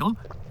one. Mangle?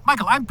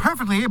 Michael, I'm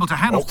perfectly able to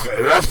handle...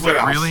 Okay, that's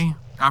enough. Really?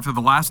 After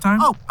the last time?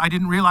 Oh, I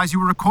didn't realize you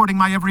were recording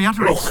my every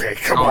utterance. Okay,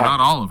 come on. Not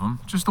all of them.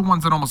 Just the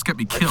ones that almost get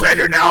me killed. That's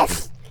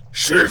enough.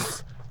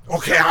 Shit.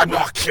 Okay, I'm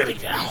not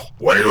kidding now.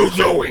 What are you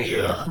doing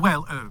here?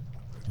 Well,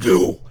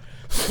 You,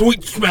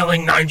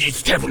 sweet-smelling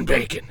 90s Kevin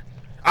Bacon.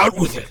 Out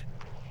with it.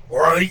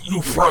 Or I'll eat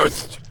you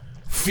first.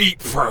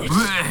 Feet first.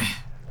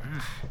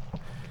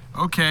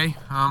 Okay,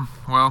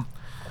 well,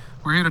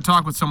 we're here to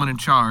talk with someone in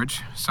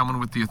charge. Someone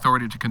with the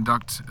authority to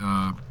conduct,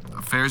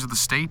 affairs of the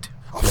state.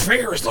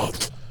 Affairs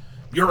of...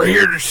 You're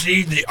here to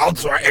see the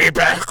Ultra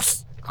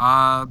Apex?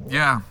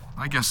 Yeah,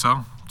 I guess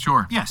so.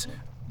 Sure. Yes,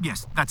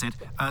 that's it.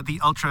 The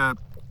Ultra...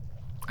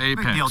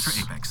 Apex. The Ultra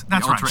Apex.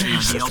 That's right.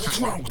 Jesus, what's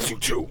wrong with you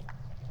two?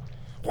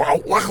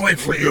 Well, luckily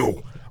for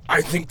you,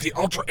 I think the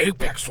Ultra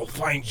Apex will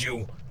find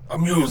you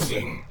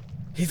amusing.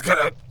 He's got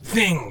a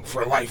thing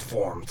for life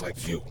forms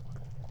like you.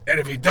 And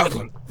if he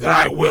doesn't, then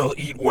I will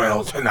eat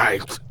well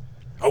tonight.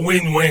 A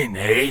win-win,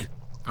 eh?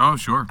 Oh,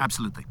 sure.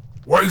 Absolutely.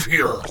 Wait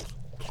here.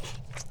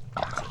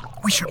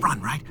 We should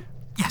run, right?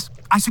 Yes,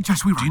 I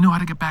suggest we run. Do you know how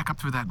to get back up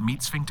through that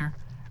meat sphincter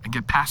and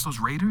get past those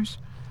raiders?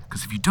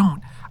 Because if you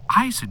don't,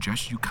 I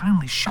suggest you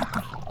kindly shut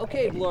them.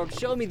 Okay, Blorb,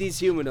 show me these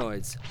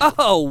humanoids.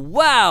 Oh,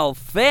 wow,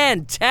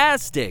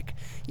 fantastic.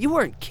 You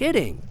weren't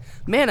kidding.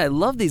 Man, I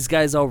love these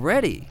guys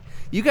already.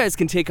 You guys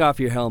can take off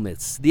your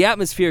helmets. The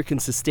atmosphere can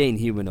sustain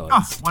humanoids.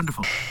 Oh,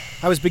 wonderful.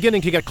 I was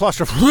beginning to get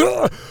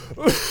claustrophobic.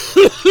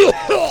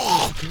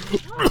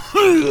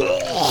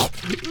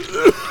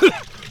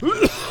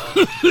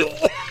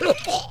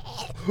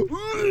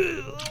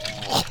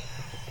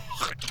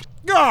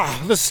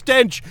 The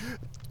stench.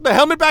 The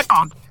helmet back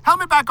on.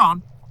 Helmet back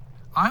on.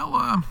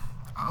 I'll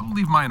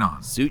leave mine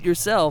on. Suit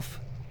yourself.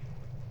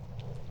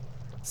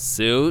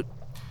 Suit.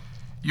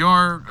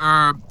 Your,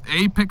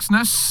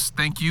 apexness,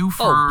 thank you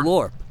for... Oh,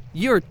 Blorp,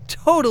 you're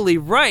totally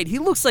right. He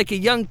looks like a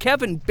young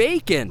Kevin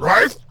Bacon.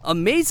 Right?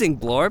 Amazing,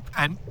 Blorp.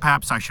 And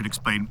perhaps I should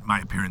explain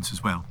my appearance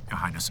as well, Your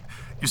Highness.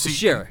 You see...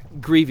 Sure,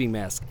 grieving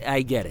mask,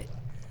 I get it.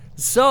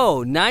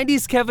 So,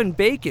 90s Kevin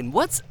Bacon,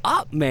 what's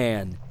up,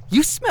 man?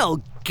 You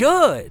smell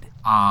good.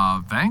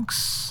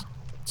 Thanks.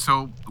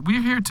 So,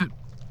 we're here to...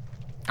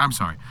 I'm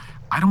sorry,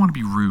 I don't want to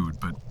be rude,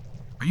 but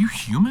are you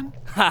human?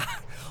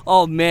 Ha!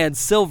 Oh man,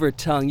 Silver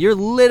Tongue, you're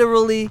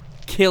literally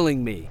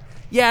killing me.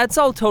 Yeah, it's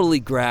all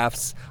totally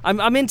grafts.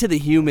 I'm into the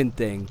human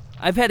thing.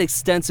 I've had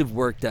extensive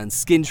work done.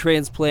 Skin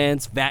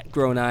transplants,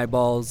 vat-grown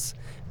eyeballs,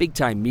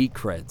 big-time meat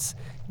creds.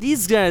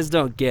 These guys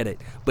don't get it,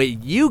 but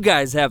you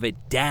guys have it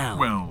down.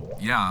 Well,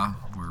 yeah,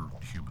 we're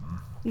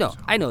human. No, so.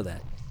 I know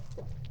that.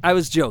 I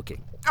was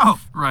joking.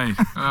 Oh, right.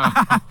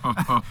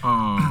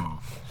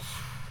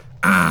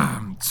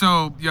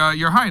 So,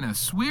 Your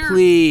Highness, we're...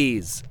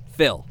 Please,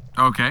 Phil.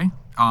 Okay,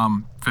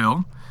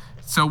 Phil.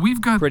 So we've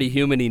got... Pretty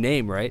human-y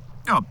name, right?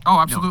 Oh,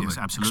 absolutely. No, yes,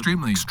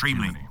 absolutely.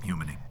 Extremely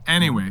human-y.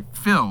 Anyway,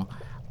 Phil,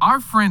 our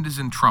friend is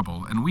in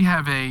trouble, and we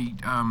have a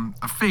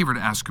favor to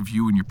ask of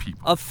you and your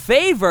people. A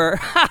favor?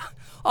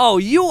 Oh,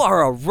 you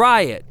are a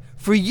riot.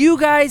 For you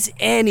guys,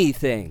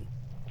 anything.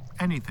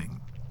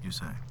 Anything, you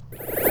say?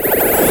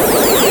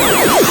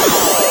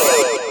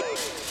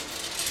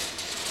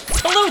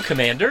 Hello,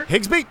 Commander.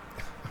 Higsby?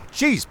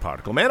 Jeez,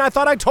 Particle Man, I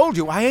thought I told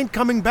you I ain't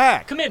coming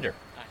back. Commander,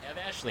 I have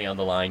Ashley on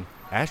the line.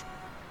 Ash?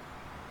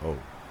 Oh.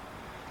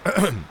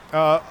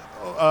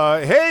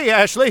 Hey,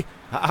 Ashley.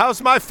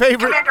 How's my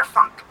favorite... Commander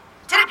Funk,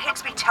 didn't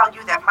Higsby tell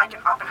you that Mike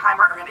and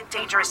Oppenheimer are in a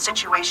dangerous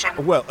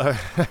situation? Well,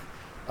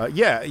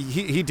 yeah,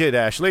 he did,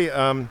 Ashley.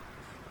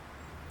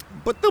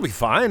 But they'll be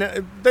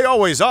fine. They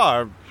always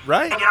are,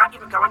 right? And you're not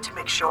even going to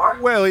make sure?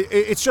 Well,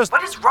 it's just...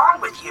 What is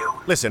wrong with you?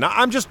 Listen,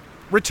 I'm just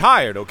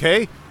retired,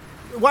 okay?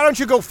 Why don't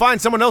you go find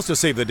someone else to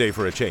save the day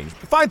for a change?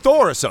 Find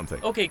Thor or something.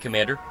 Okay,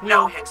 Commander.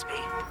 No, Higsby.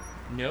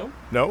 No?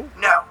 No?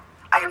 No.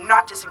 I am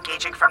not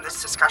disengaging from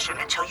this discussion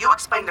until you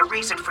explain the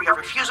reason for your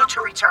refusal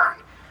to return.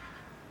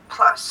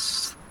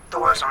 Plus,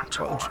 Thor's on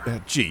tour.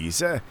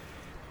 Geez.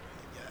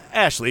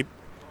 Ashley,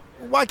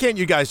 why can't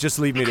you guys just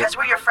leave me to... Because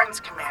we're your friends,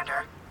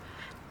 Commander.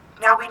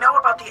 Now, we know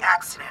about the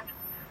accident.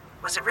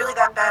 Was it really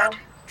that bad?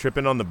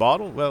 Tripping on the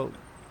bottle? Well,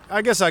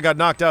 I guess I got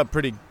knocked out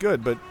pretty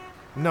good, but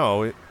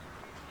no, it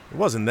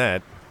wasn't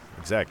that,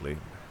 exactly.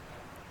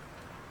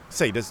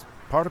 Say, does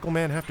Particle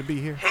Man have to be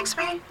here?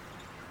 Higsby?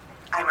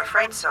 I'm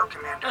afraid so,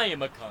 Commander. I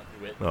am a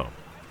conduit. Oh,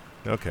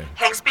 okay.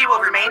 Higsby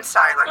will remain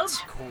silent.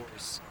 Of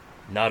course.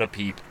 Not a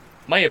peep.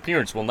 My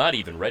appearance will not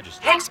even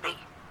register. Higsby!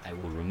 I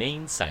will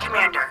remain silent.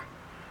 Commander,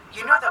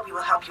 you know that we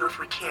will help you if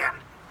we can.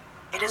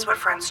 It is what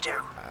friends do.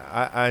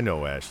 I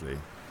know, Ashley.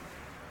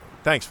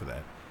 Thanks for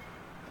that.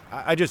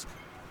 I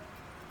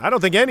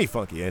don't think any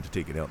funky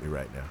entity can help me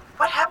right now.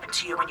 What happened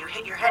to you when you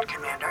hit your head,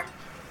 Commander?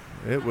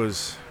 It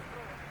was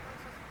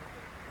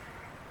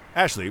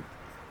Ashley,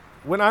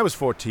 when I was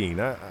 14,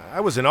 I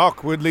was an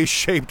awkwardly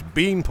shaped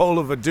beanpole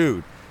of a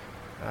dude.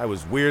 I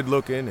was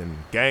weird-looking and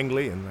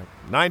gangly and like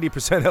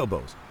 90%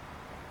 elbows.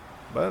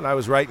 But I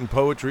was writing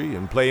poetry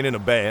and playing in a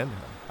band.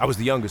 I was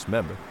the youngest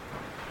member.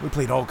 We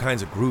played all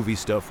kinds of groovy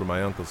stuff from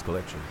my uncle's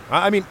collection.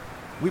 I mean,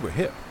 we were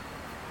hip.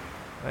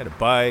 I had a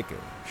bike,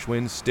 a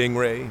Schwinn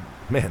Stingray.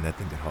 Man, that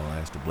thing could haul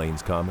ass to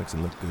Blaine's Comics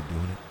and look good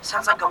doing it.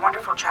 Sounds like a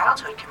wonderful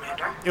childhood,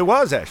 Commander. It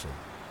was, Ashley.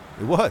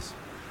 It was.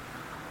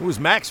 It was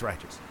max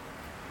righteous.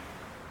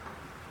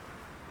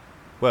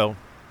 Well,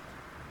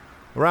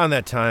 around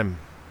that time,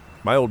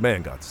 my old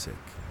man got sick.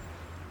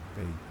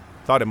 They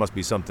thought it must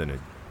be something that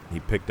he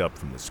picked up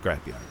from the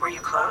scrapyard. Were you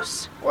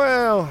close?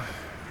 Well,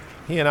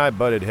 he and I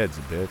butted heads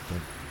a bit,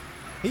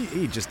 but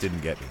he just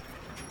didn't get me.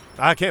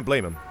 I can't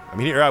blame him. I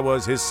mean, here I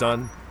was, his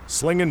son,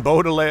 slinging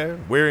Baudelaire,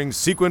 wearing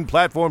sequin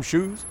platform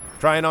shoes,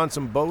 trying on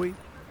some Bowie,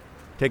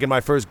 taking my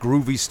first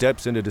groovy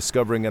steps into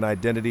discovering an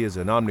identity as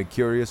an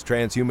omnicurious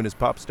transhumanist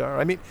pop star.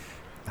 I mean,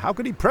 how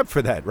could he prep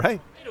for that,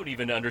 right? I don't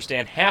even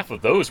understand half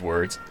of those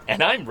words,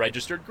 and I'm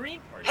registered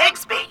Green Party.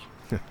 Higsby!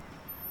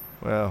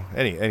 Well,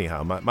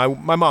 anyhow, my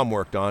mom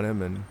worked on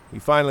him, and he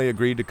finally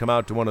agreed to come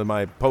out to one of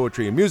my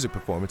poetry and music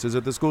performances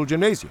at the school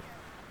gymnasium.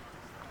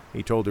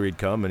 He told her he'd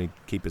come and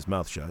he'd keep his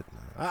mouth shut.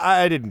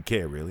 I didn't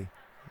care, really.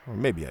 Or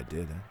maybe I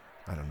did.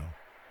 I don't know.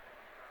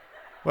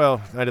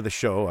 Well, night of the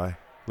show, I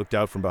looked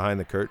out from behind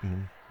the curtain,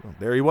 and well,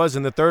 there he was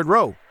in the third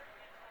row,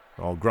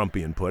 all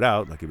grumpy and put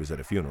out like he was at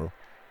a funeral.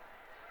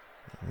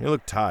 He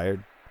looked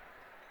tired,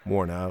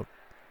 worn out,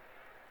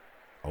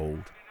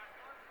 old.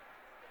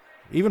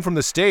 Even from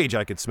the stage,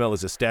 I could smell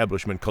his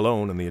establishment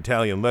cologne and the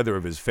Italian leather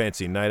of his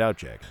fancy night-out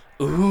jacket.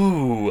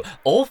 Ooh,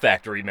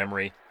 olfactory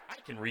memory. I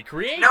can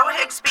recreate. No,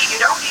 Higsby, you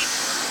don't need...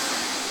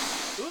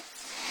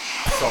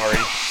 Oops. Sorry.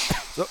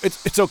 So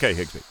it's okay,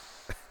 Higsby.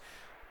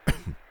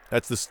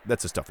 That's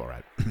the stuff, all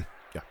right.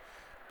 Yeah.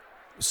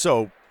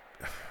 So,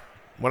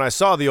 when I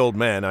saw the old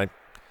man, I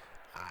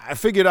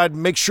figured I'd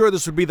make sure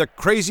this would be the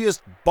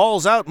craziest,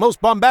 balls-out, most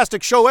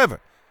bombastic show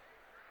ever.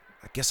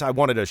 I guess I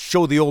wanted to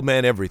show the old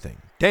man everything,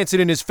 dance it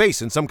in his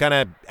face in some kind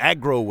of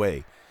aggro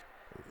way.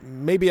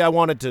 Maybe I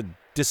wanted to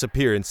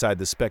disappear inside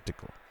the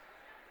spectacle.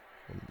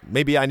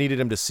 Maybe I needed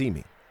him to see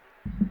me.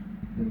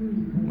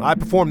 I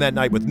performed that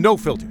night with no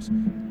filters.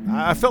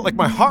 I felt like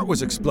my heart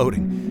was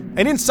exploding,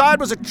 and inside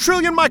was 1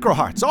 trillion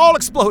microhearts, all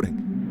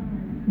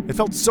exploding. It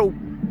felt so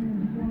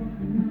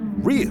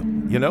real,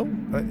 you know?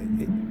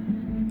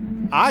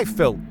 I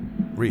felt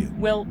real.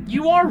 Well,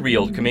 you are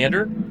real,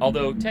 Commander,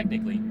 although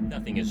technically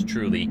nothing is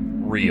truly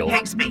real.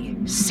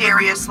 Higsby,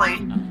 seriously?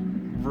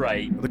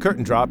 Right. The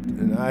curtain dropped,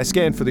 and I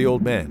scanned for the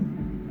old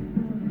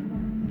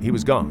man. He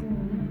was gone.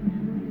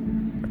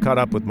 I caught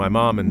up with my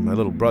mom and my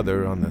little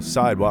brother on the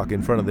sidewalk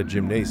in front of the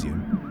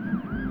gymnasium.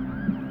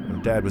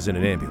 My dad was in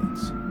an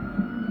ambulance.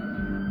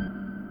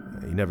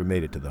 He never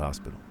made it to the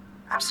hospital.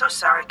 I'm so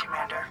sorry,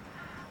 Commander.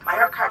 My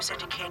archives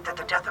indicate that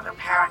the death of a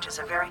parent is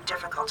a very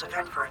difficult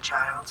event for a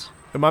child.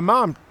 And my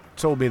mom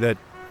told me that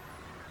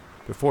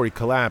before he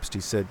collapsed, he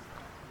said,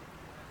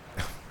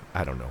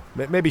 I don't know.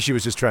 Maybe she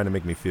was just trying to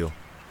make me feel.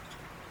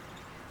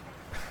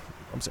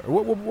 I'm sorry.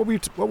 What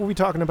were we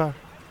talking about?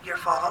 Your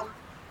fall?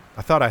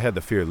 I thought I had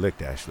the fear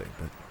licked, Ashley,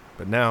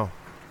 but now...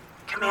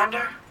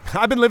 Commander?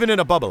 I've been living in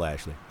a bubble,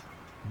 Ashley.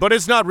 But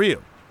it's not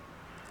real.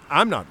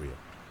 I'm not real.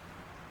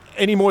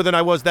 Any more than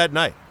I was that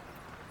night.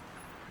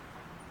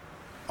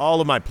 All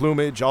of my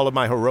plumage, all of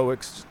my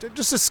heroics,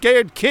 just a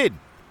scared kid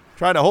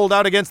trying to hold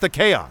out against the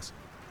chaos.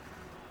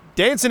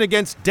 Dancing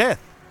against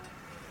death.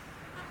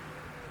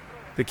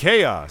 The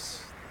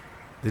chaos,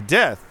 the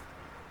death,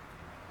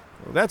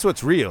 well, that's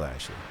what's real,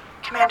 Ashley.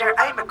 Commander,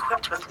 I am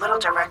equipped with little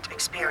direct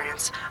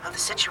experience of the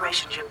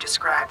situations you've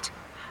described,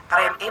 but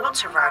I am able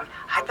to run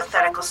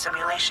hypothetical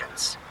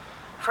simulations.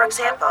 For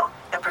example,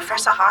 if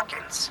Professor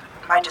Hawkins,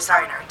 my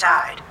designer,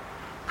 died,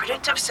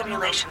 predictive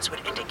simulations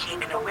would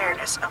indicate an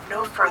awareness of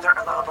no further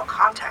allowable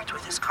contact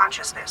with his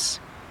consciousness.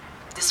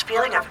 This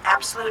feeling of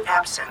absolute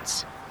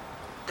absence,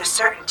 the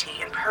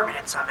certainty and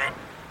permanence of it,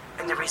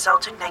 and the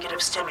resultant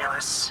negative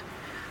stimulus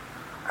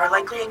are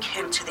likely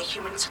akin to the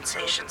human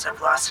sensations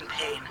of loss and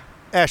pain.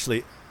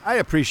 Ashley, I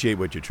appreciate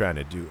what you're trying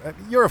to do.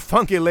 You're a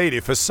funky lady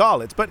for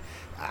solids, but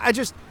I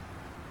just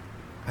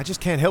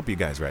can't help you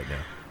guys right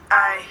now.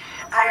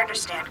 I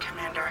understand,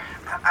 Commander.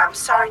 I'm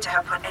sorry to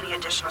have put any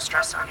additional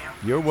stress on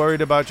you. You're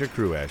worried about your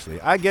crew, Ashley.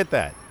 I get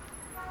that.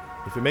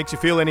 If it makes you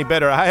feel any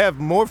better, I have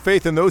more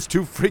faith in those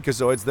two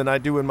freakazoids than I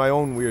do in my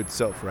own weird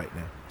self right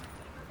now.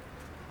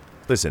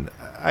 Listen,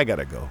 I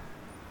gotta go.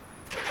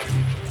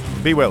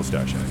 Be well,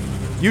 Starshine.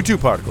 You too,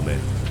 Particle Man.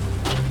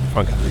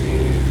 Funk out.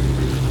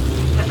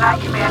 Goodbye,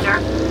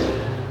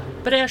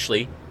 Commander. But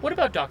Ashley, what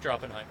about Dr.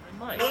 Oppenheimer and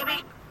Mike?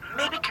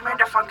 Maybe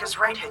Commander Funk is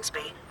right,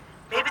 Higsby.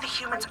 Maybe the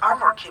humans are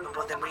more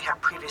capable than we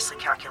have previously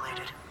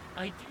calculated.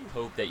 I do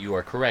hope that you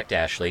are correct,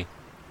 Ashley.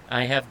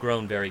 I have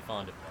grown very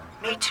fond of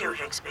them. Me too,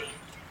 Higsby.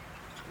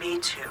 Me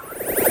too.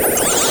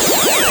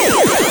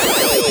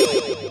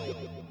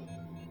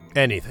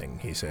 Anything,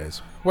 he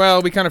says.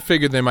 Well, we kind of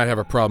figured they might have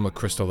a problem with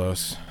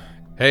Crystallos.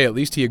 Hey, at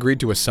least he agreed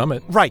to a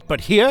summit. Right,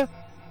 but here?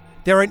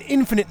 There are an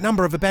infinite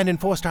number of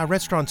abandoned 4-star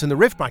restaurants in the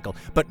Rift, Michael.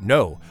 But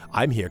no,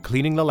 I'm here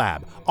cleaning the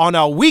lab on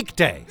a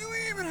weekday. Do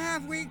we even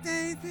have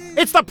weekdays?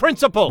 It's the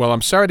principal! Well,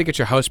 I'm sorry to get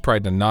your house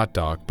pride in a knot,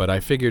 Doc, but I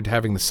figured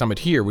having the summit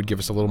here would give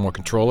us a little more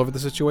control over the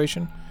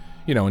situation.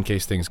 You know, in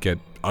case things get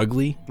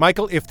ugly.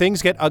 Michael, if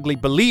things get ugly,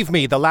 believe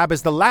me, the lab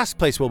is the last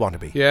place we'll want to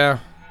be. Yeah,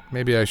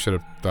 maybe I should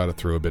have thought it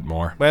through a bit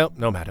more. Well,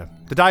 no matter.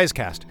 The die is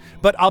cast.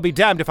 But I'll be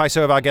damned if I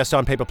serve our guests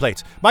on paper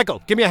plates.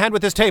 Michael, give me a hand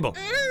with this table.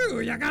 Ooh,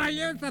 you're gonna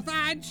use the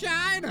fine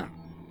china.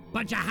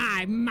 Bunch of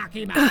high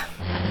mucky mouth.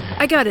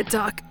 I got it,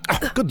 Doc.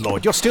 Good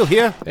Lord, you're still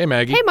here? Hey,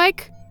 Maggie. Hey,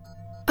 Mike.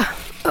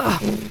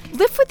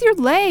 Lift with your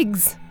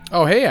legs.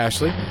 Oh, hey,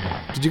 Ashley.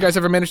 Did you guys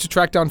ever manage to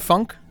track down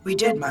Funk? We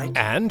did, Mike.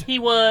 And? He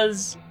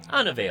was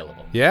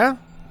unavailable. Yeah?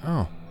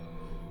 Oh.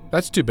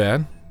 That's too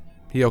bad.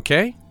 He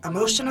okay?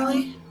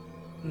 Emotionally,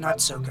 not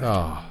so good.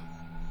 Oh.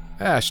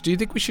 Ash, do you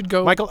think we should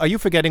go? Michael, are you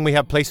forgetting we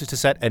have places to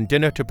set and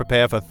dinner to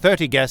prepare for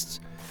 30 guests?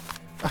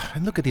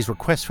 And look at these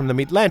requests from the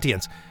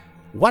Meatlanteans.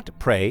 What,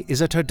 pray,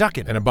 is a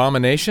turducken? An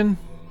abomination?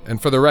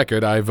 And for the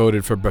record, I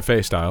voted for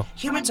buffet style.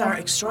 Humans are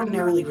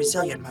extraordinarily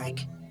resilient,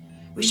 Mike.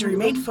 We should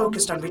remain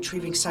focused on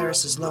retrieving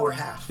Cyrus's lower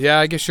half. Yeah,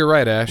 I guess you're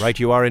right, Ash. Right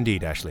you are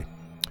indeed, Ashley.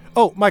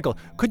 Oh, Michael,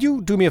 could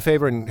you do me a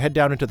favor and head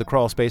down into the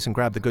crawl space and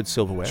grab the good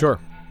silverware? Sure.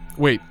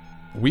 Wait,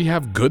 we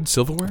have good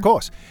silverware? Of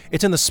course.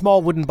 It's in the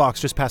small wooden box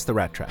just past the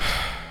rat trap.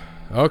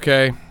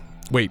 Okay.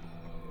 Wait,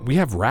 we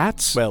have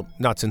rats? Well,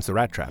 not since the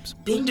rat traps.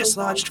 Being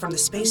dislodged from the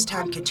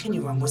space-time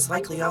continuum was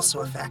likely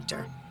also a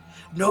factor.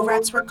 No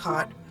rats were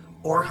caught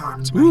or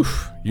harmed, Mike.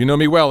 Oof, you know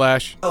me well,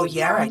 Ash. Oh,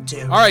 yeah, I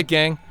do. All right,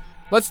 gang.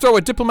 Let's throw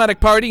a diplomatic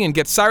party and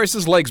get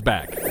Cyrus's legs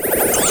back.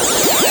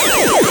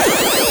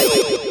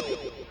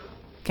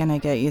 Can I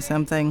get you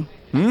something?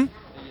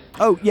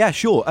 Oh, yeah,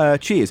 sure.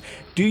 Cheers.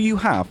 Do you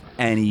have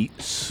any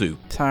soup?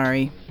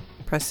 Sorry.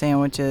 Press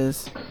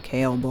sandwiches,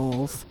 kale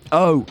bowls.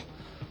 Oh,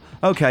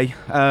 okay.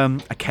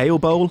 A kale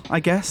bowl, I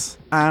guess.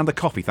 And a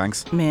coffee,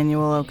 thanks.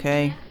 Manual,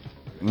 okay.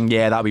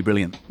 Yeah, that'd be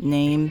brilliant.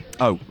 Name?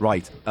 Oh,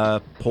 right.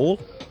 Paul?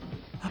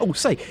 Oh,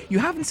 say, you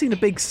haven't seen a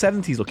big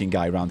 70s-looking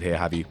guy around here,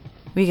 have you?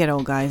 We get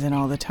old guys in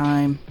all the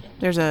time.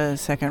 There's a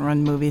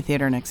second-run movie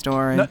theater next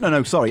door. And...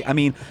 No, sorry. I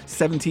mean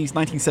 70s,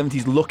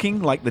 1970s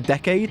looking, like the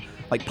decade.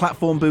 Like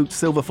platform boots,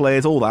 silver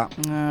flares, all that.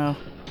 Oh,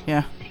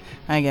 yeah.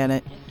 I get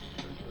it.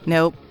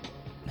 Nope.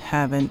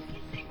 Haven't.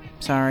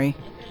 Sorry.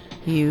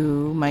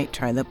 You might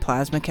try the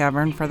plasma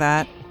cavern for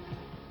that.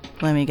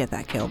 Let me get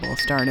that kale bowl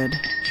started.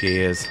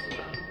 Cheers.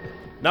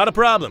 Not a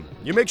problem.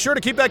 You make sure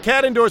to keep that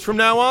cat indoors from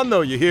now on,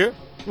 though, you hear?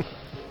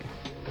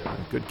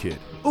 Good kid.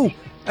 Oh,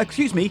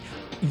 excuse me.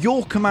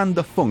 You're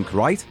Commander Funk,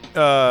 right?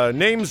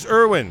 Name's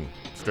Irwin,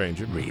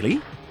 stranger.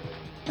 Really?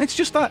 It's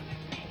just that,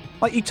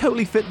 like, you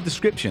totally fit the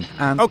description,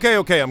 and...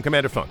 Okay, I'm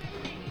Commander Funk.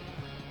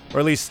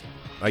 Or at least,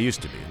 I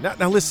used to be.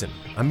 Now listen,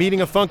 I'm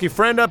meeting a funky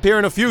friend up here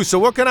in a few, so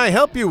what can I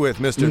help you with,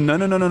 mister? No.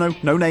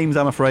 No names,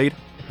 I'm afraid.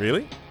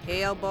 Really?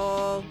 Kale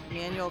bowl,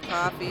 manual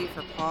coffee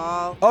for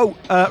Paul. Oh,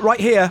 right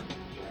here.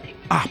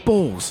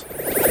 Balls.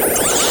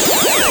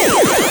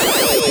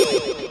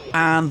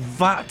 And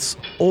that's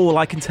all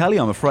I can tell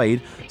you, I'm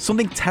afraid.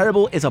 Something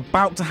terrible is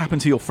about to happen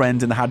to your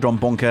friends in the Hadron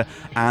Bunker,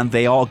 and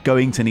they are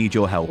going to need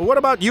your help. Well, what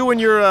about you and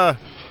your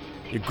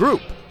group?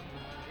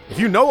 If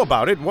you know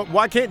about it,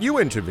 why can't you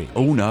intervene?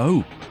 Oh,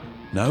 no.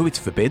 No, it's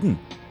forbidden.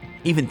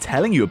 Even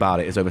telling you about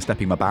it is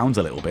overstepping my bounds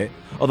a little bit.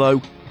 Although,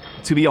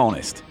 to be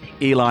honest,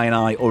 Eli and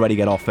I already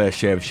get our fair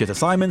share of shit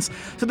assignments,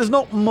 so there's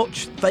not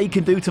much they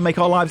can do to make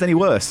our lives any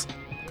worse.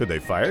 Could they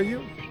fire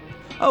you?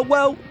 Oh,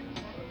 well,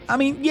 I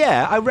mean,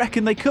 yeah, I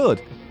reckon they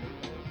could.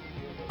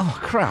 Oh,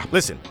 crap.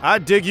 Listen, I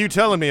dig you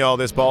telling me all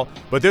this, Paul,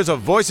 but there's a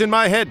voice in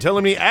my head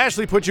telling me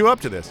Ashley put you up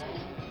to this.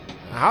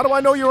 How do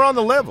I know you're on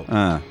the level?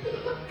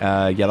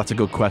 Yeah, that's a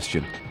good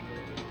question.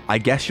 I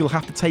guess you'll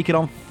have to take it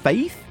on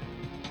faith?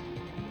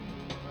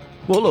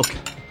 Well, look,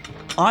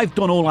 I've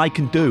done all I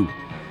can do.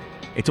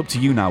 It's up to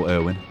you now,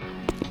 Irwin.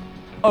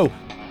 Oh,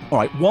 all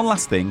right, one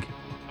last thing.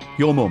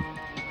 Your mum,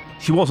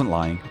 she wasn't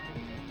lying.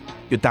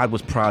 Your dad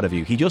was proud of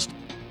you. He just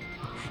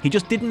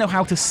didn't know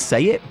how to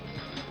say it.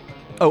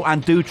 Oh,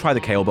 and do try the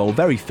kale bowl.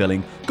 Very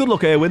filling. Good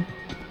luck, Irwin.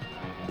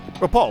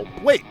 Well, Paul,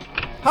 wait.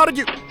 How did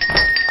you...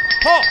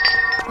 Paul!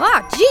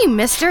 Ah, gee,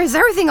 mister, is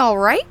everything all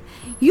right?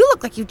 You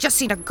look like you've just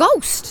seen a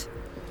ghost.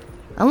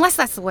 Unless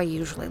that's the way you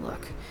usually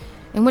look.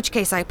 In which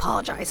case, I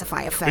apologize if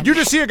I offend. Did you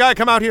just see a guy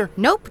come out here?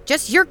 Nope,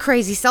 just your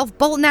crazy self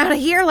bolting out of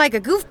here like a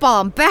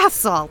goofball in bath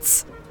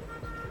salts.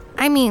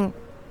 I mean,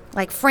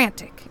 like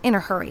frantic, in a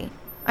hurry.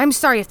 I'm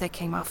sorry if that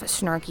came off as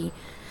snarky.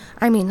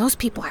 I mean, those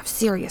people have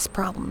serious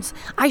problems.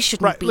 I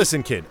shouldn't be... Right,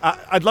 listen, kid,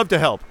 I'd love to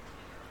help.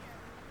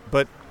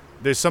 But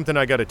there's something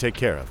I gotta take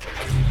care of.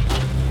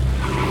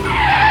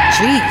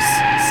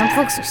 Jeez, some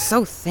folks are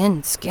so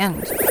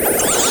thin-skinned.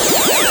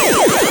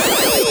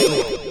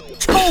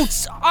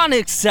 Totes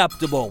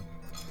unacceptable.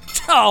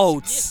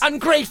 Totes.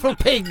 Ungrateful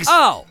pigs.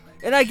 Oh,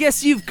 and I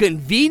guess you've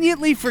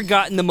conveniently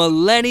forgotten the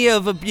millennia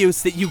of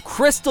abuse that you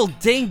crystal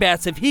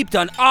dingbats have heaped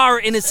on our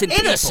innocent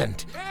people.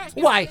 Innocent?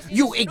 Why,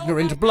 you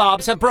ignorant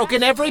blobs have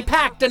broken every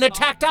pact and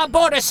attacked our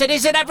border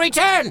cities at every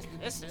turn!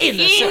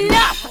 Innocent.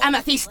 Enough,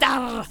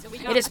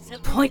 Amethysta! It is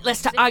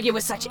pointless to argue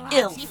with such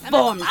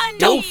ill-formed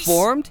donkeys.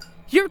 Ill-formed?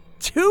 Your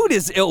toot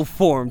is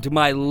ill-formed,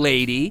 my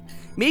lady.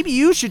 Maybe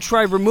you should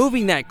try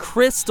removing that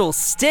crystal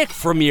stick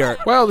from your...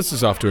 Well, this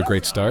is off to a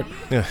great start.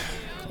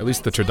 At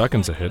least the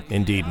turducken's a hit.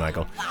 Indeed,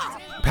 Michael.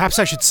 Perhaps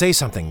I should say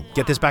something.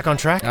 Get this back on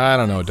track? I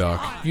don't know,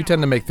 Doc. You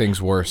tend to make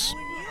things worse.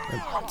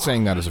 I'm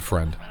saying that as a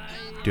friend.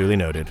 Duly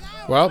noted.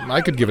 Well,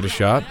 I could give it a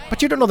shot.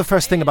 But you don't know the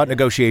first thing about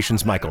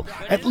negotiations, Michael.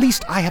 At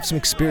least I have some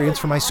experience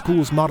from my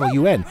school's Model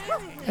UN.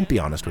 And be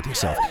honest with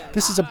yourself,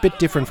 this is a bit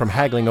different from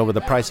haggling over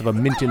the price of a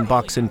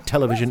mint-in-box and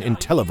television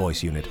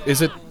IntelliVoice unit.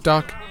 Is it,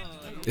 Doc?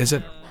 Is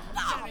it?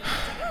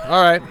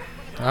 All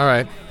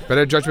right.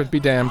 Better judgment be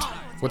damned.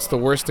 What's the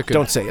worst that could...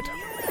 Don't say it.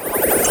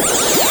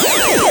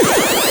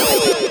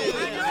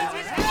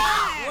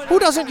 Who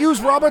doesn't use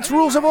Robert's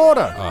Rules of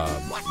Order?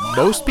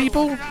 Most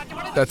people?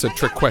 That's a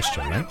trick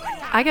question, right?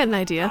 I got an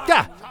idea.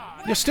 Yeah,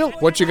 you're still...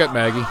 What you got,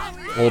 Maggie?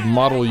 Old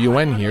Model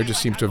UN here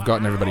just seems to have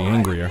gotten everybody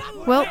angrier.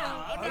 Well,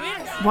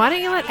 why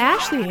don't you let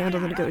Ashley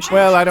handle the negotiations?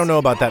 Well, I don't know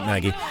about that,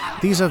 Maggie.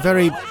 These are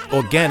very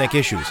organic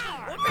issues.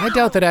 I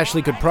doubt that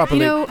Ashley could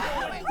properly... You know,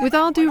 with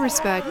all due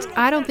respect,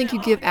 I don't think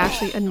you give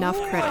Ashley enough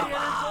credit.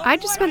 I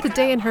just spent the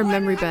day in her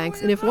memory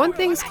banks, and if one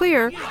thing's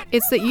clear,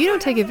 it's that you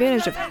don't take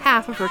advantage of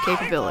half of her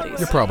capabilities.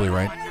 You're probably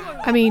right.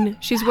 I mean,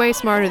 she's way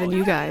smarter than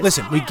you guys.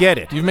 Listen, we get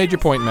it. You've made your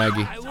point,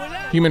 Maggie.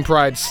 Human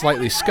pride's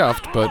slightly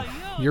scuffed, but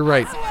you're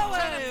right.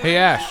 Hey,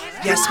 Ash.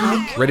 Yes,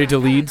 Mike? Ready to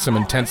lead some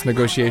intense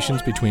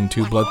negotiations between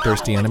two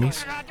bloodthirsty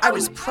enemies? I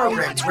was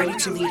programmed ready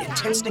to lead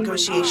intense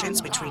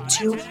negotiations between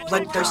two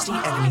bloodthirsty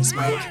enemies,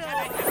 Mike.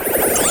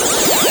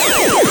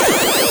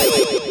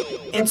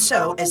 And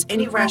so, as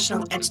any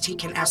rational entity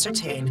can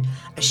ascertain,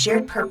 a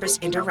shared purpose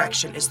and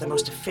direction is the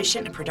most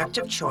efficient and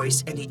productive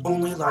choice and the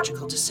only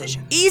logical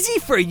decision. Easy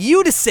for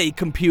you to say,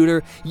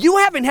 computer. You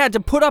haven't had to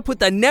put up with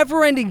the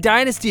never-ending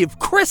dynasty of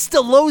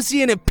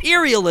Crystallosian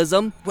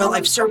imperialism. Well,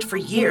 I've served for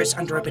years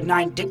under a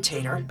benign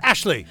dictator.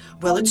 Ashley!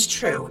 Well, it's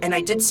true, and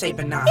I did say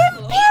benign.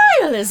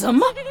 Imperialism?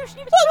 What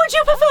would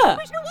you prefer?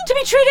 To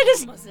be treated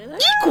as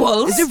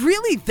equals? Is it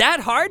really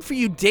that hard for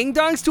you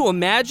ding-dongs to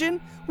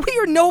imagine? We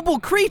are noble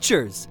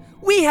creatures.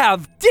 We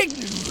have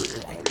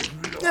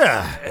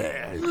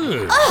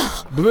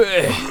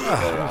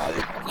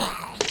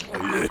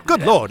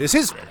Good Lord, is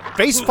his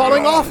face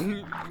falling off?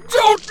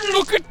 Don't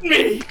look at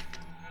me!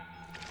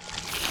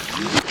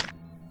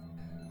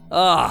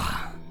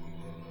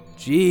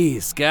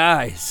 Jeez,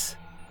 guys.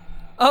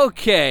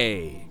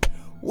 Okay,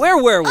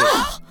 where were we?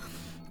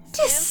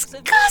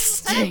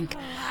 Disgusting!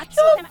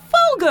 Your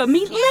vulgar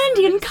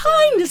Meatlantean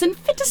kind isn't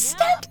fit to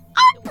stand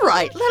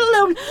upright, let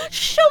alone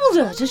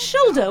shoulder to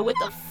shoulder with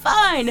the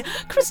fine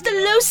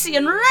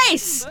Crystallosian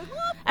race.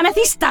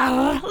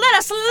 Amethysta, let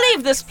us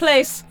leave this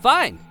place.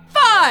 Fine.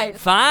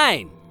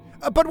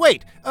 But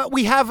wait,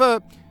 we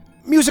have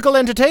musical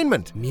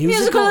entertainment.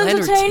 Musical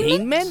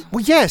entertainment?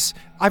 Well, yes.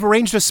 I've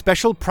arranged a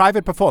special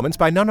private performance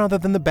by none other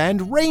than the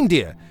band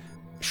Reindeer.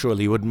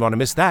 Surely you wouldn't want to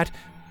miss that.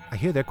 I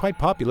hear they're quite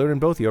popular in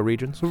both your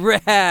regions.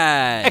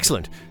 Rad.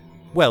 Excellent.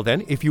 Well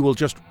then, if you will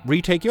just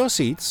retake your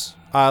seats,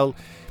 I'll...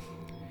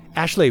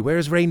 Ashley,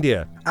 where's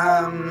Reindeer?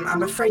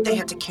 I'm afraid they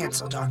had to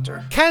cancel,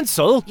 Doctor.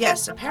 Cancel?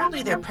 Yes,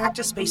 apparently their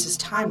practice space's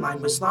timeline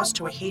was lost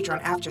to a Hadron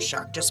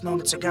aftershock just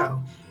moments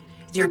ago.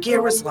 Their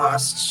gear was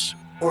lost,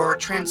 or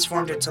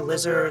transformed into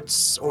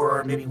lizards,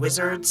 or maybe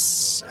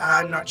wizards.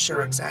 I'm not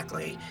sure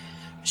exactly.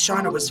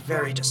 Shauna was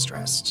very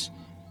distressed.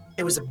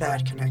 It was a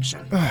bad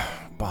connection.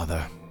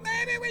 Bother.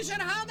 Maybe we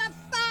should hold a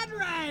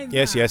fundraiser.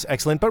 Yes,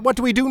 excellent. But what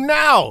do we do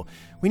now?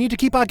 We need to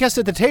keep our guests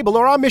at the table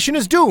or our mission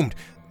is doomed.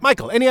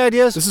 Michael, any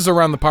ideas? This is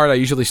around the part I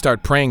usually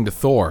start praying to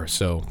Thor,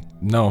 so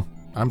no,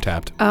 I'm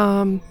tapped.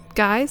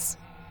 Guys?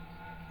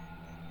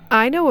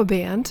 I know a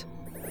band.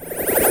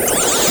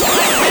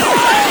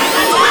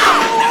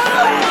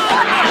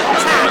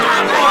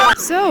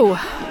 So,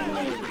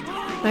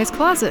 nice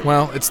closet.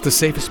 Well, it's the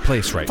safest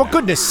place right now. For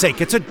goodness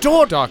sake, it's a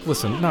door... Doc,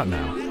 listen, not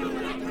now.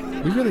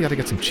 We really gotta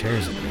get some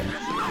chairs in here.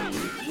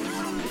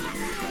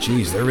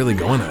 Jeez, they're really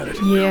going at it.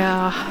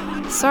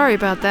 Yeah, sorry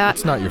about that.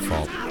 It's not your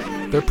fault.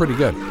 They're pretty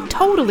good.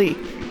 Totally.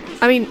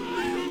 I mean,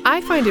 I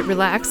find it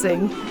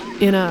relaxing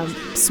in a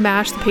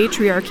smash the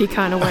patriarchy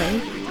kind of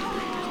way.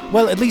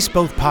 Well, at least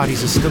both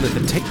parties are still at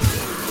the table.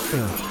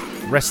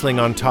 Wrestling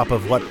on top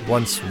of what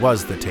once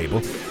was the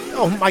table.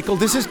 Oh, Michael,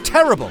 this is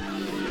terrible.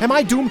 Am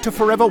I doomed to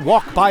forever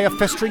walk by a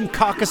festering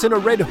carcass in a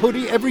red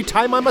hoodie every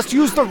time I must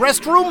use the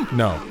restroom?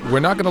 No, we're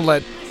not gonna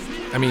let...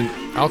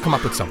 I'll come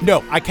up with something.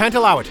 No, I can't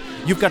allow it.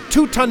 You've got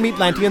 2-ton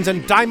Meatlanteans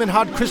and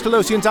diamond-hard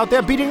Crystallosians out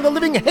there beating the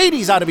living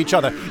Hades out of each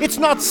other. It's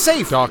not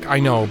safe. Doc, I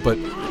know, but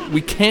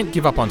we can't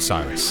give up on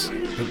Cyrus.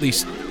 At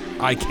least,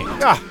 I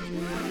can't.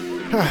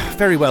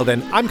 Very well,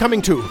 then. I'm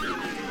coming too.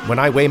 When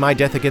I weigh my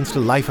death against the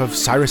life of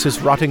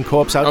Cyrus's rotting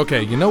corpse out...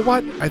 Okay, you know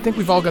what? I think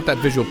we've all got that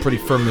visual pretty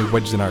firmly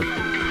wedged in our...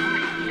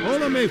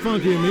 Hola, me,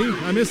 Funky and me.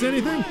 I miss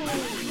anything?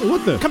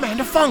 What the?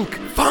 Commander Funk!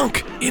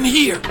 Funk, in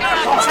here!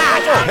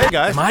 Oh, hey,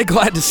 guys. Am I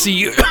glad to see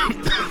you?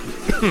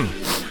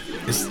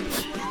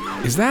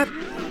 Is that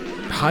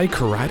high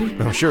karate?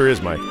 Oh, sure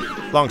is, Mike.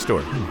 Long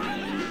story.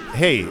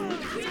 Hey,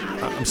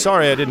 I'm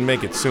sorry I didn't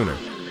make it sooner.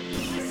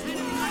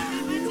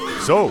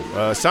 So,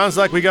 sounds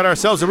like we got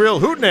ourselves a real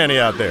hootenanny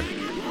out there.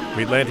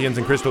 Meatlanteans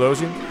and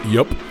Crystallosians?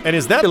 Yup. And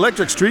is that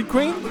Electric Street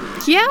Queen?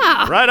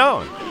 Yeah! Right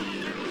on.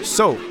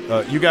 So,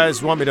 you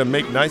guys want me to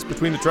make nice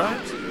between the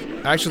tribes?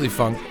 Actually,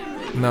 Funk,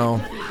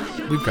 no.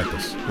 We've got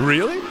this.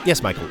 Really?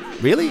 Yes, Michael.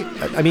 Really?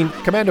 I mean,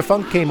 Commander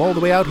Funk came all the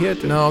way out here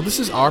to... No, this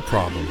is our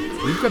problem.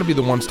 We've got to be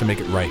the ones to make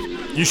it right.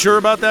 You sure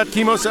about that,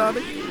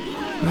 Kimosabe?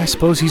 I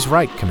suppose he's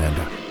right,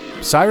 Commander.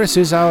 Cyrus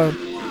is our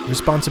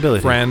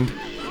responsibility. Friend.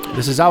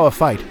 This is our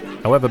fight,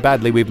 however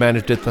badly we've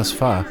managed it thus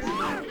far.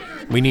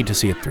 We need to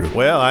see it through.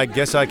 Well, I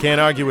guess I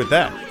can't argue with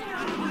that.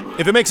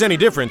 If it makes any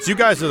difference, you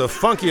guys are the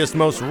funkiest,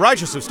 most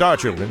righteous of star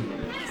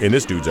children. In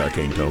this dude's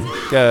arcane tone.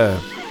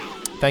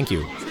 Thank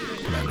you,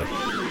 Commander.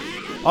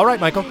 All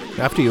right, Michael,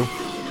 after you.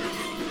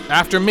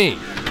 After me.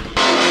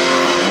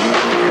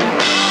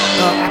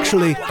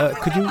 Actually,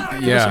 could you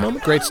give us a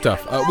moment? Great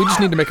stuff. We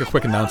just need to make a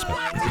quick announcement.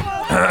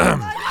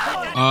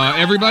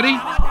 Everybody?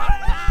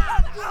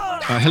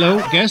 Hello,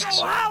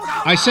 guests?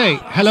 I say,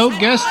 hello,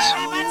 guests?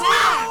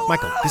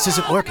 Michael, this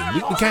isn't working.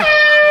 We can't...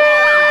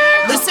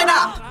 Listen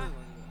up!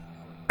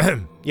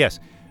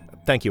 Yes.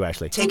 Thank you,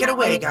 Ashley. Take it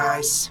away,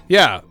 guys.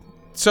 Yeah.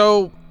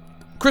 So,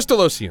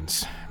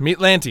 Crystallosians,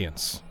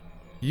 Meatlanteans,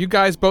 you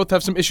guys both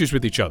have some issues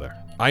with each other.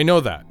 I know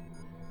that.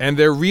 And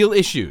they're real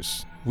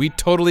issues. We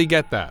totally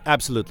get that.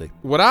 Absolutely.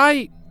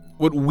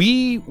 What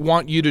we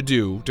want you to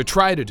do, to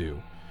try to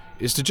do,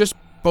 is to just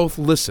both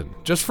listen.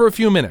 Just for a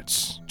few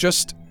minutes.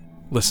 Just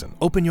listen.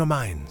 Open your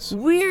minds.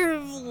 We're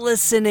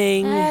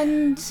listening.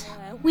 And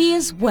we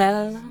as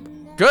well.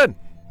 Good.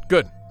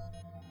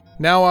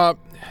 Now,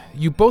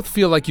 you both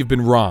feel like you've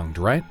been wronged,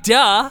 right?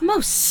 Duh.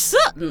 Most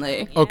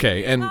certainly.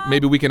 Okay, and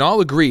maybe we can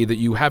all agree that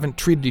you haven't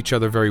treated each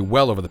other very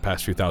well over the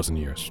past few thousand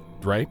years,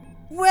 right?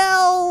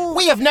 Well,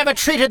 we have never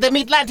treated the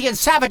Meatlantean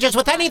savages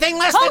with anything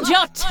less Hold than...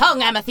 your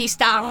tongue, Amethyst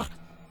Star.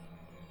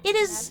 It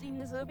is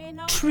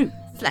true,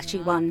 Fleshy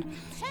One.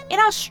 In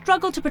our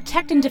struggle to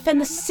protect and defend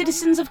the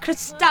citizens of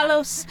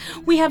Crystallos,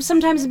 we have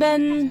sometimes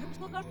been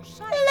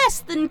less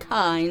than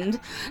kind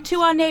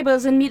to our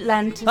neighbors in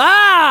Meatland.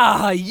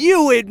 Ah,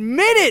 you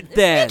admit it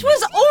then! It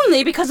was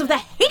only because of the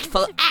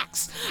hateful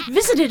acts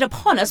visited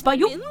upon us by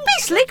you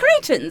beastly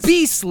cretins.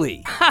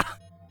 Beastly? Ha!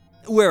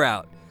 We're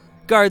out.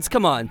 Guards,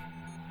 come on.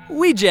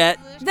 We jet.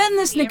 Then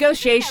this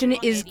negotiation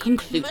is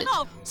concluded.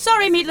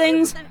 Sorry,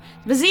 meatlings.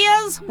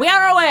 Viziers, we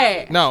are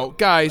away. No,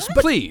 guys,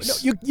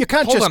 please. No, you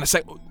can't Hold on a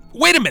sec.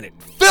 Wait a minute.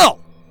 Phil!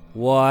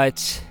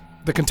 What?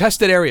 The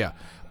contested area.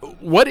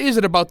 What is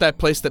it about that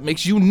place that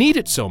makes you need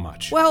it so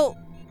much? Well,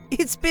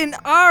 it's been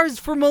ours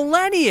for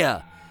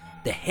millennia.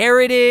 The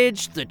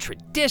heritage, the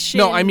tradition.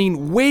 No, I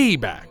mean way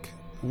back.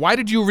 Why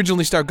did you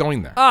originally start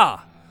going there?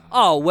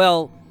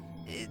 Well,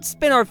 it's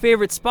been our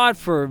favorite spot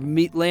for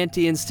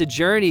Meatlanteans to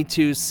journey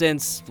to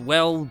since,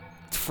 well,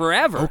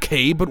 forever.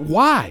 Okay, but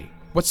why?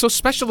 What's so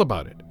special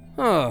about it?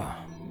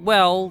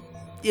 Well,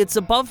 it's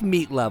above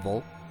meat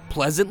level,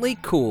 pleasantly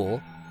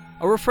cool,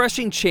 a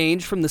refreshing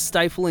change from the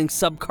stifling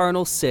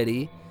subcarnal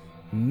city,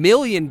 $1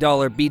 million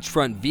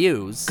beachfront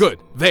views. Good.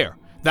 There.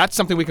 That's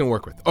something we can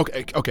work with.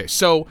 Okay.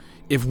 So,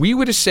 if we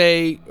were to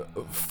say,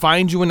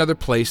 find you another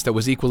place that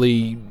was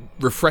equally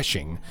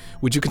refreshing,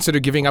 would you consider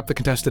giving up the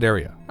contested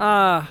area?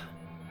 I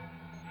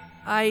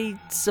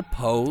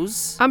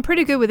suppose. I'm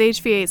pretty good with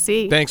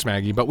HVAC. Thanks,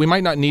 Maggie, but we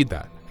might not need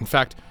that. In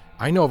fact,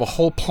 I know of a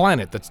whole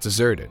planet that's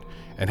deserted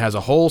and has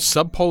a whole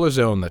subpolar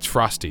zone that's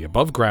frosty,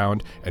 above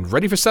ground, and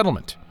ready for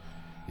settlement.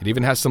 It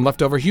even has some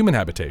leftover human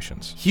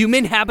habitations.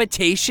 Human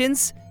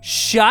habitations?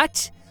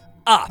 Shut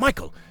up.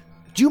 Michael,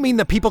 do you mean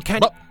the people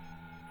can't...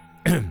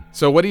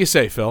 So what do you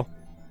say, Phil?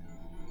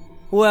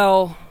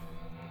 Well,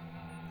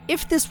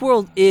 if this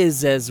world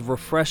is as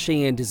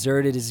refreshing and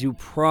deserted as you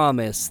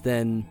promise,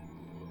 then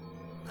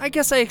I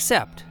guess I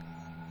accept.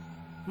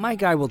 My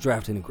guy will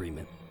draft an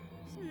agreement.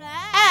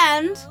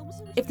 And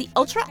if the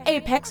Ultra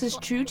Apex is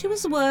true to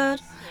his word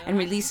and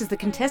releases the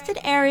contested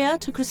area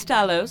to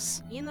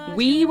Crystallos,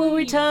 we will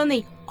return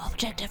the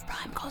objective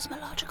prime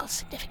cosmological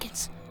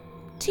significance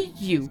to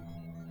you.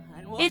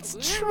 It's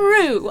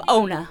true,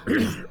 owner.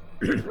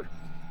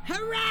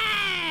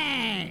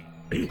 Hooray!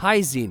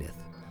 Hi, Zenith.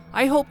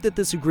 I hope that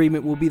this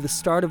agreement will be the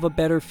start of a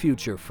better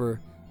future for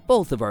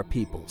both of our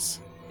peoples.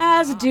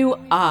 As do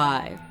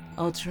I,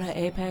 Ultra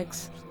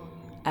Apex.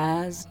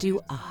 As do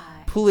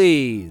I.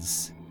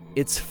 Please.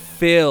 It's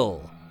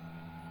Phil.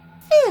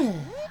 Phil.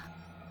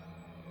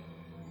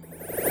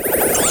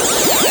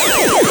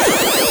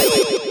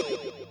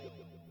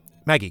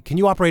 Maggie, can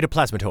you operate a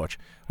plasma torch?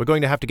 We're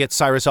going to have to get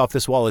Cyrus off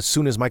this wall as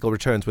soon as Michael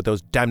returns with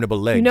those damnable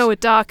legs. You know it,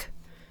 Doc.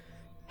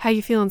 How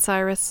you feeling,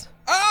 Cyrus?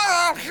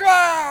 Oh,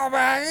 sure,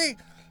 Maggie.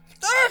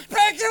 Those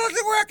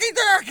speculative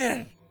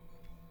working.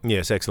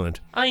 Yes, excellent.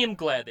 I am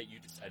glad that you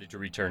decided to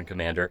return,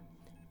 Commander,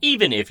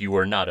 even if you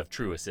were not of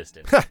true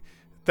assistance.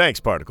 Thanks,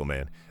 Particle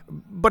Man.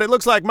 But it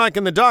looks like Mike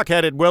and the Doc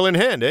had it well in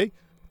hand, eh?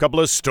 Couple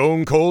of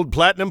stone-cold,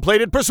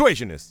 platinum-plated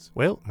persuasionists.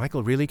 Well,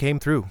 Michael really came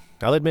through,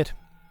 I'll admit.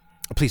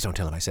 Please don't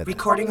tell him I said that.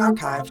 Recording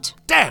archived.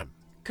 Damn!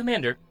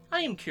 Commander,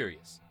 I am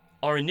curious.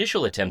 Our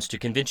initial attempts to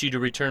convince you to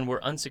return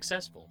were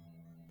unsuccessful.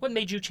 What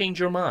made you change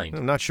your mind?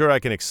 I'm not sure I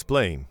can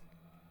explain.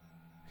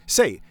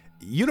 Say,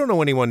 you don't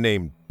know anyone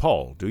named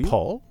Paul, do you?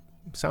 Paul?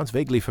 Sounds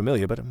vaguely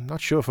familiar, but I'm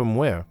not sure from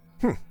where.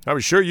 I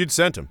was sure you'd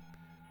sent him.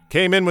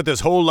 Came in with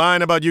this whole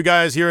line about you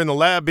guys here in the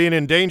lab being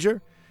in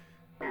danger.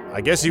 I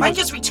guess he Mike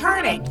is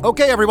returning.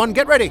 Okay, everyone,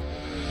 get ready.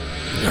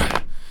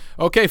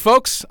 Okay,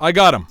 folks, I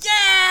got him.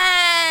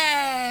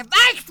 Yay!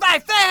 Mike's my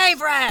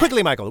favorite!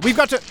 Quickly, Michael, we've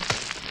got to...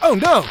 Oh,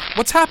 no!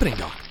 What's happening,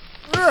 Doc?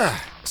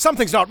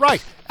 Something's not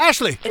right.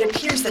 Ashley! It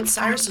appears that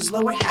Cyrus's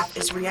lower half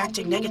is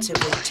reacting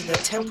negatively to the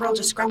temporal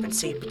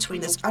discrepancy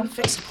between this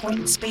unfixed point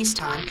in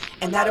space-time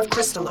and that of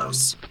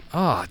Crystallos.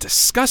 Ah,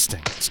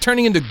 disgusting. It's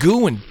turning into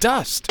goo and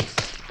dust.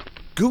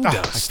 Goo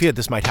dust. I feared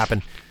this might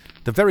happen.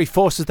 The very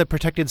forces that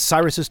protected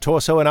Cyrus's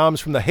torso and arms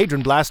from the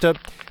Hadron Blast are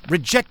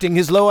rejecting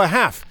his lower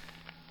half.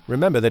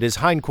 Remember that his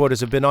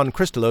hindquarters have been on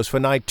Crystallos for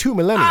nigh 2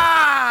 millennia.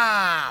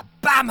 Ah,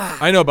 bummer.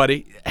 I know,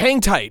 buddy.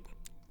 Hang tight.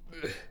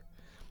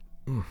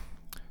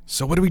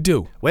 So what do we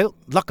do? Well,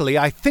 luckily,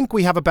 I think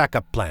we have a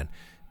backup plan.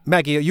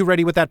 Maggie, are you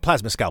ready with that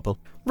plasma scalpel?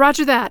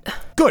 Roger that.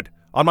 Good.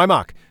 On my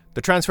mark.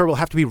 The transfer will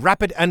have to be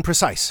rapid and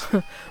precise.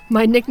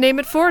 My nickname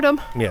at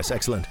Fordham. Yes,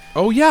 excellent.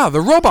 Oh, yeah,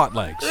 the robot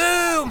legs.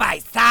 Ooh, my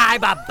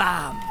cyber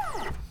bum.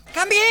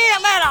 Come here,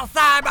 little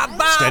cyber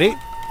bum. Steady.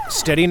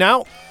 Steady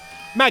now.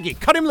 Maggie,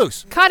 cut him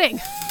loose. Cutting.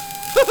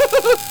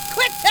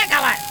 Quit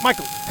tickling.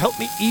 Michael, help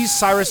me ease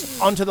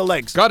Cyrus onto the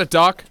legs. Got it,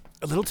 Doc.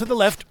 A little to the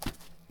left.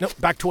 No,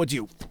 back towards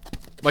you.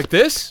 Like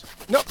this?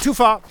 No, too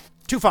far.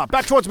 Too far.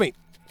 Back towards me.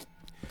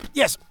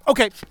 Yes,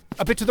 okay.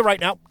 A bit to the right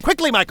now.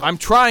 Quickly, Michael. I'm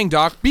trying,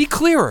 Doc. Be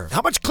clearer.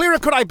 How much clearer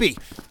could I be?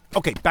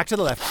 Okay, back to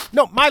the left.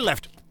 No, my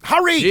left.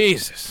 Hurry!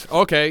 Jesus.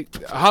 Okay,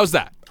 how's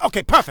that?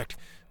 Okay, perfect.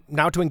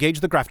 Now to engage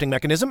the grafting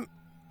mechanism.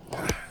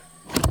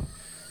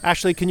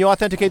 Ashley, can you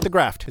authenticate the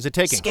graft? Is it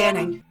taking?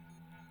 Scanning.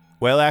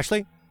 Well,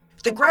 Ashley?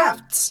 The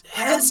graft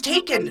has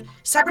taken.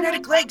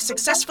 Cybernetic leg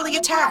successfully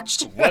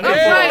attached. Right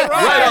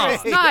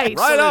on. Nice.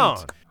 Right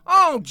on.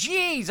 Oh,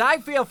 geez, I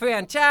feel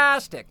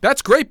fantastic.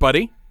 That's great,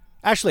 buddy.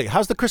 Ashley,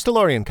 how's the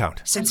Crystallorian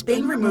count? Since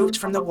being removed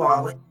from the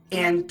wall,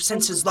 and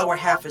since his lower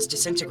half is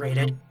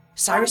disintegrated,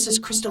 Cyrus's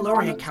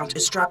Crystallorian count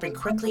is dropping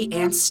quickly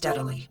and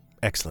steadily.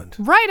 Excellent.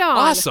 Right on.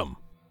 Awesome.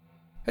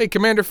 Hey,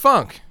 Commander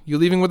Funk, you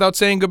leaving without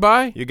saying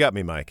goodbye? You got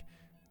me, Mike.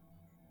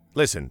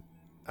 Listen,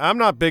 I'm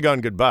not big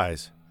on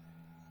goodbyes.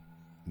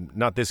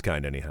 Not this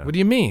kind, anyhow. What do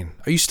you mean?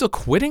 Are you still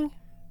quitting?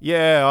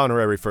 Yeah,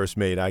 honorary first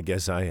mate, I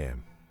guess I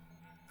am.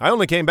 I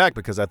only came back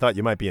because I thought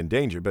you might be in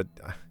danger, but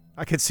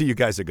I could see you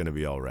guys are going to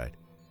be all right.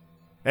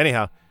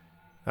 Anyhow,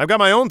 I've got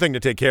my own thing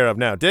to take care of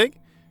now, dig?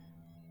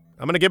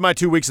 I'm going to give my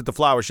 2 weeks at the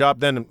flower shop,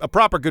 then a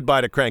proper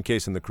goodbye to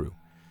Crankcase and the crew.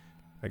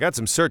 I got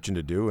some searching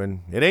to do,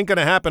 and it ain't going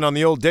to happen on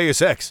the old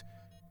Deus Ex,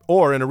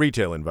 or in a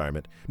retail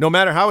environment, no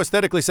matter how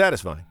aesthetically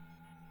satisfying.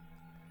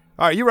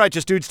 All right, you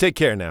righteous dudes, take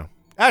care now.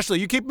 Ashley,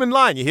 you keep them in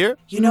line, you hear?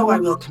 You know I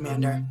will,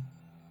 Commander.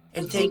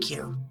 And thank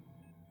you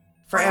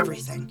for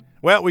everything.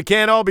 Well, we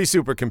can't all be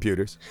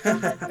supercomputers.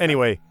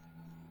 Anyway,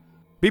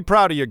 be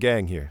proud of your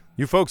gang here.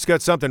 You folks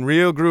got something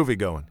real groovy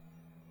going.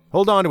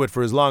 Hold on to it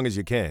for as long as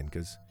you can,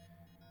 because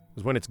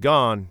when it's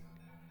gone,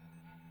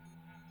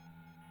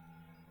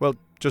 well,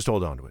 just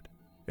hold on to it.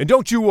 And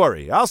don't you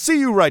worry, I'll see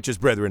you righteous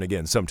brethren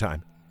again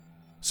sometime.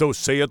 So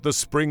saith the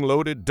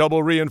spring-loaded,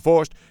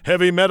 double-reinforced,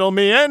 heavy metal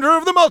meander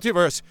of the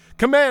multiverse.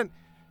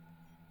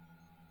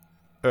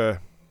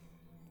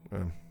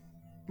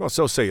 Well,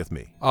 so saith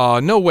me. Aw,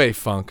 no way,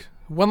 Funk.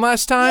 One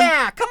last time?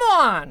 Yeah, come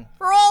on.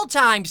 For old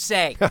time's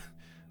sake.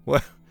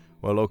 Well,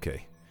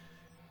 okay.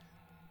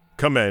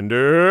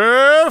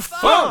 Commander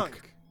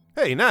Funk!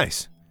 Hey,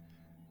 nice.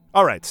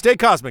 All right, stay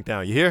cosmic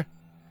now, you hear?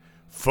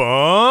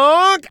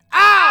 Funk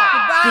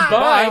out!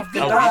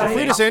 Goodbye.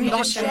 Lead us in.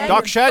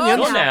 Doc Shanion.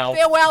 Go now.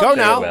 Farewell. Go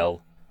now.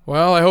 Farewell.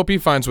 Well, I hope he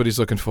finds what he's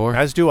looking for.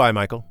 As do I,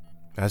 Michael.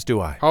 As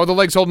do I. How are the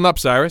legs holding up,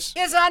 Cyrus?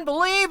 It's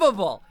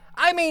unbelievable.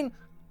 I mean,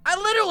 I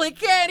literally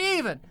can't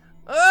even.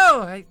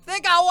 Oh, I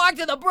think I'll walk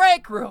to the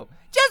break room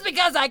just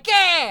because I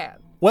can.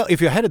 Well,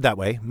 if you're headed that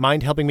way,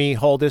 mind helping me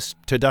haul this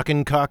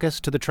turducken carcass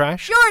to the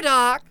trash? Sure,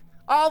 Doc.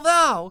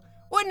 Although,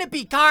 wouldn't it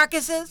be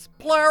carcasses,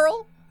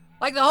 plural?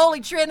 Like the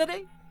Holy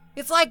Trinity?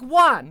 It's like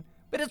one,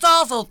 but it's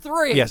also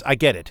three. Yes, I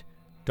get it.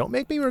 Don't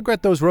make me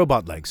regret those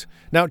robot legs.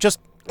 Now, just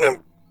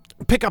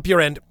pick up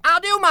your end. I'll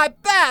do my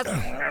best.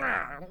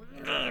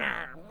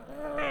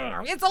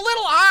 It's a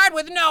little hard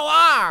with no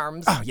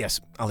arms. Oh, yes.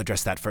 I'll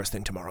address that first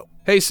thing tomorrow.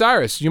 Hey,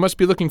 Cyrus, you must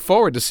be looking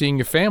forward to seeing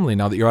your family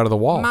now that you're out of the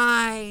wall.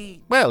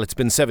 Well, it's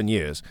been 7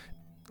 years.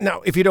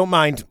 Now, if you don't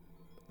mind,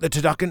 the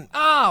turducken...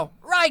 Oh,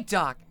 right,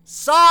 Doc.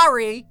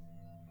 Sorry.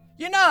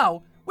 You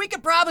know, we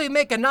could probably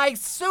make a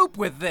nice soup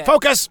with this.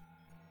 Focus!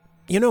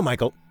 You know,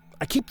 Michael,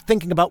 I keep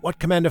thinking about what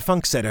Commander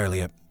Funk said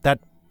earlier. That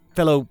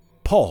fellow,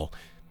 Paul.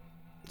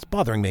 It's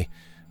bothering me.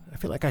 I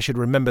feel like I should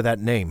remember that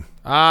name.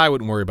 I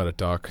wouldn't worry about it,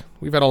 Doc.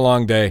 We've had a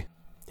long day.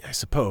 I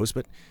suppose,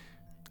 but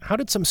how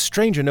did some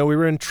stranger know we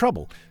were in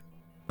trouble?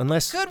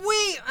 Unless... Could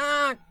we,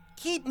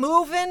 keep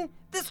moving?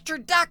 This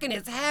turducken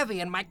is heavy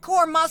and my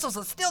core muscles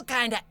are still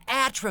kinda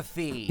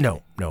atrophied.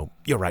 No,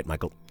 you're right,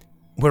 Michael.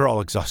 We're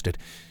all exhausted.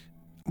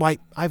 Why,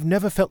 I've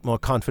never felt more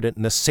confident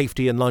in the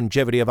safety and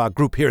longevity of our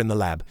group here in the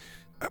lab.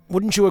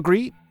 Wouldn't you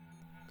agree?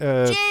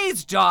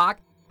 Jeez, Doc.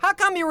 How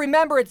come you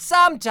remember it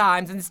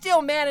sometimes and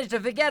still manage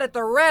to forget it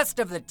the rest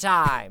of the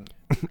time?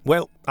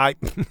 Well, I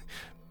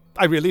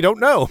really don't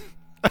know.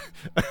 Watch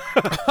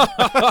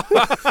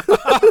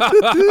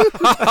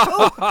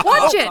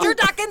it!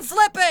 Turducken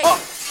slipping!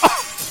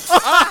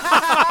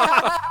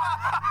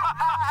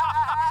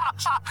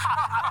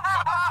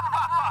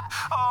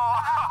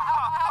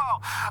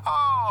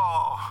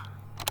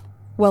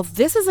 Well,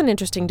 this is an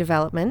interesting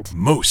development.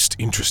 Most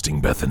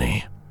interesting,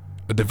 Bethany.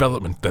 A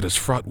development that is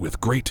fraught with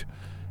great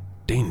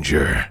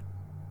danger.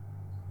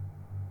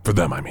 For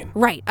them, I mean.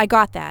 Right, I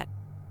got that.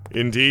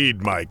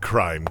 Indeed, my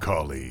crime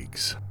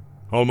colleagues.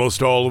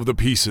 Almost all of the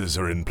pieces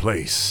are in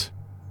place.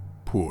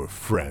 Poor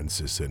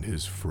Francis and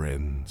his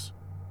friends.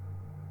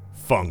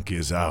 Funk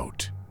is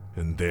out,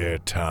 and their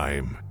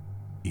time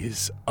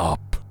is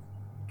up.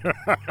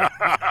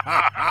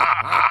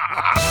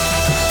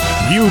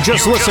 You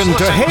just listened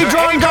to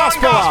Hadron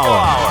Gospel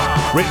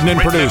Hour, written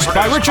and produced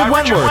by Richard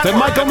Wentworth and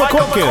Michael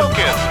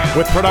McQuilkin,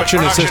 with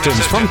production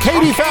assistance from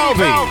Katie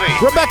Falvey,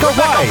 Rebecca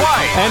White,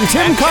 and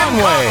Tim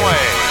Conway.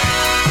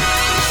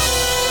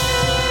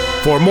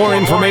 For more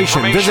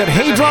information, visit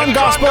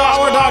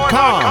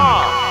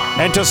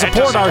HadronGospelHour.com. And to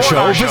support our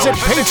show, visit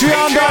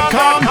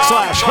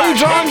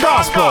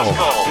patreon.com/HadronGospel.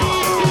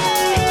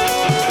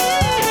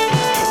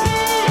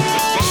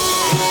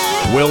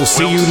 We'll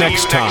see you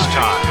next time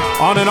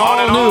on an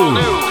all-new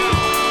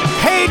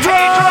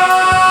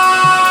Hadron!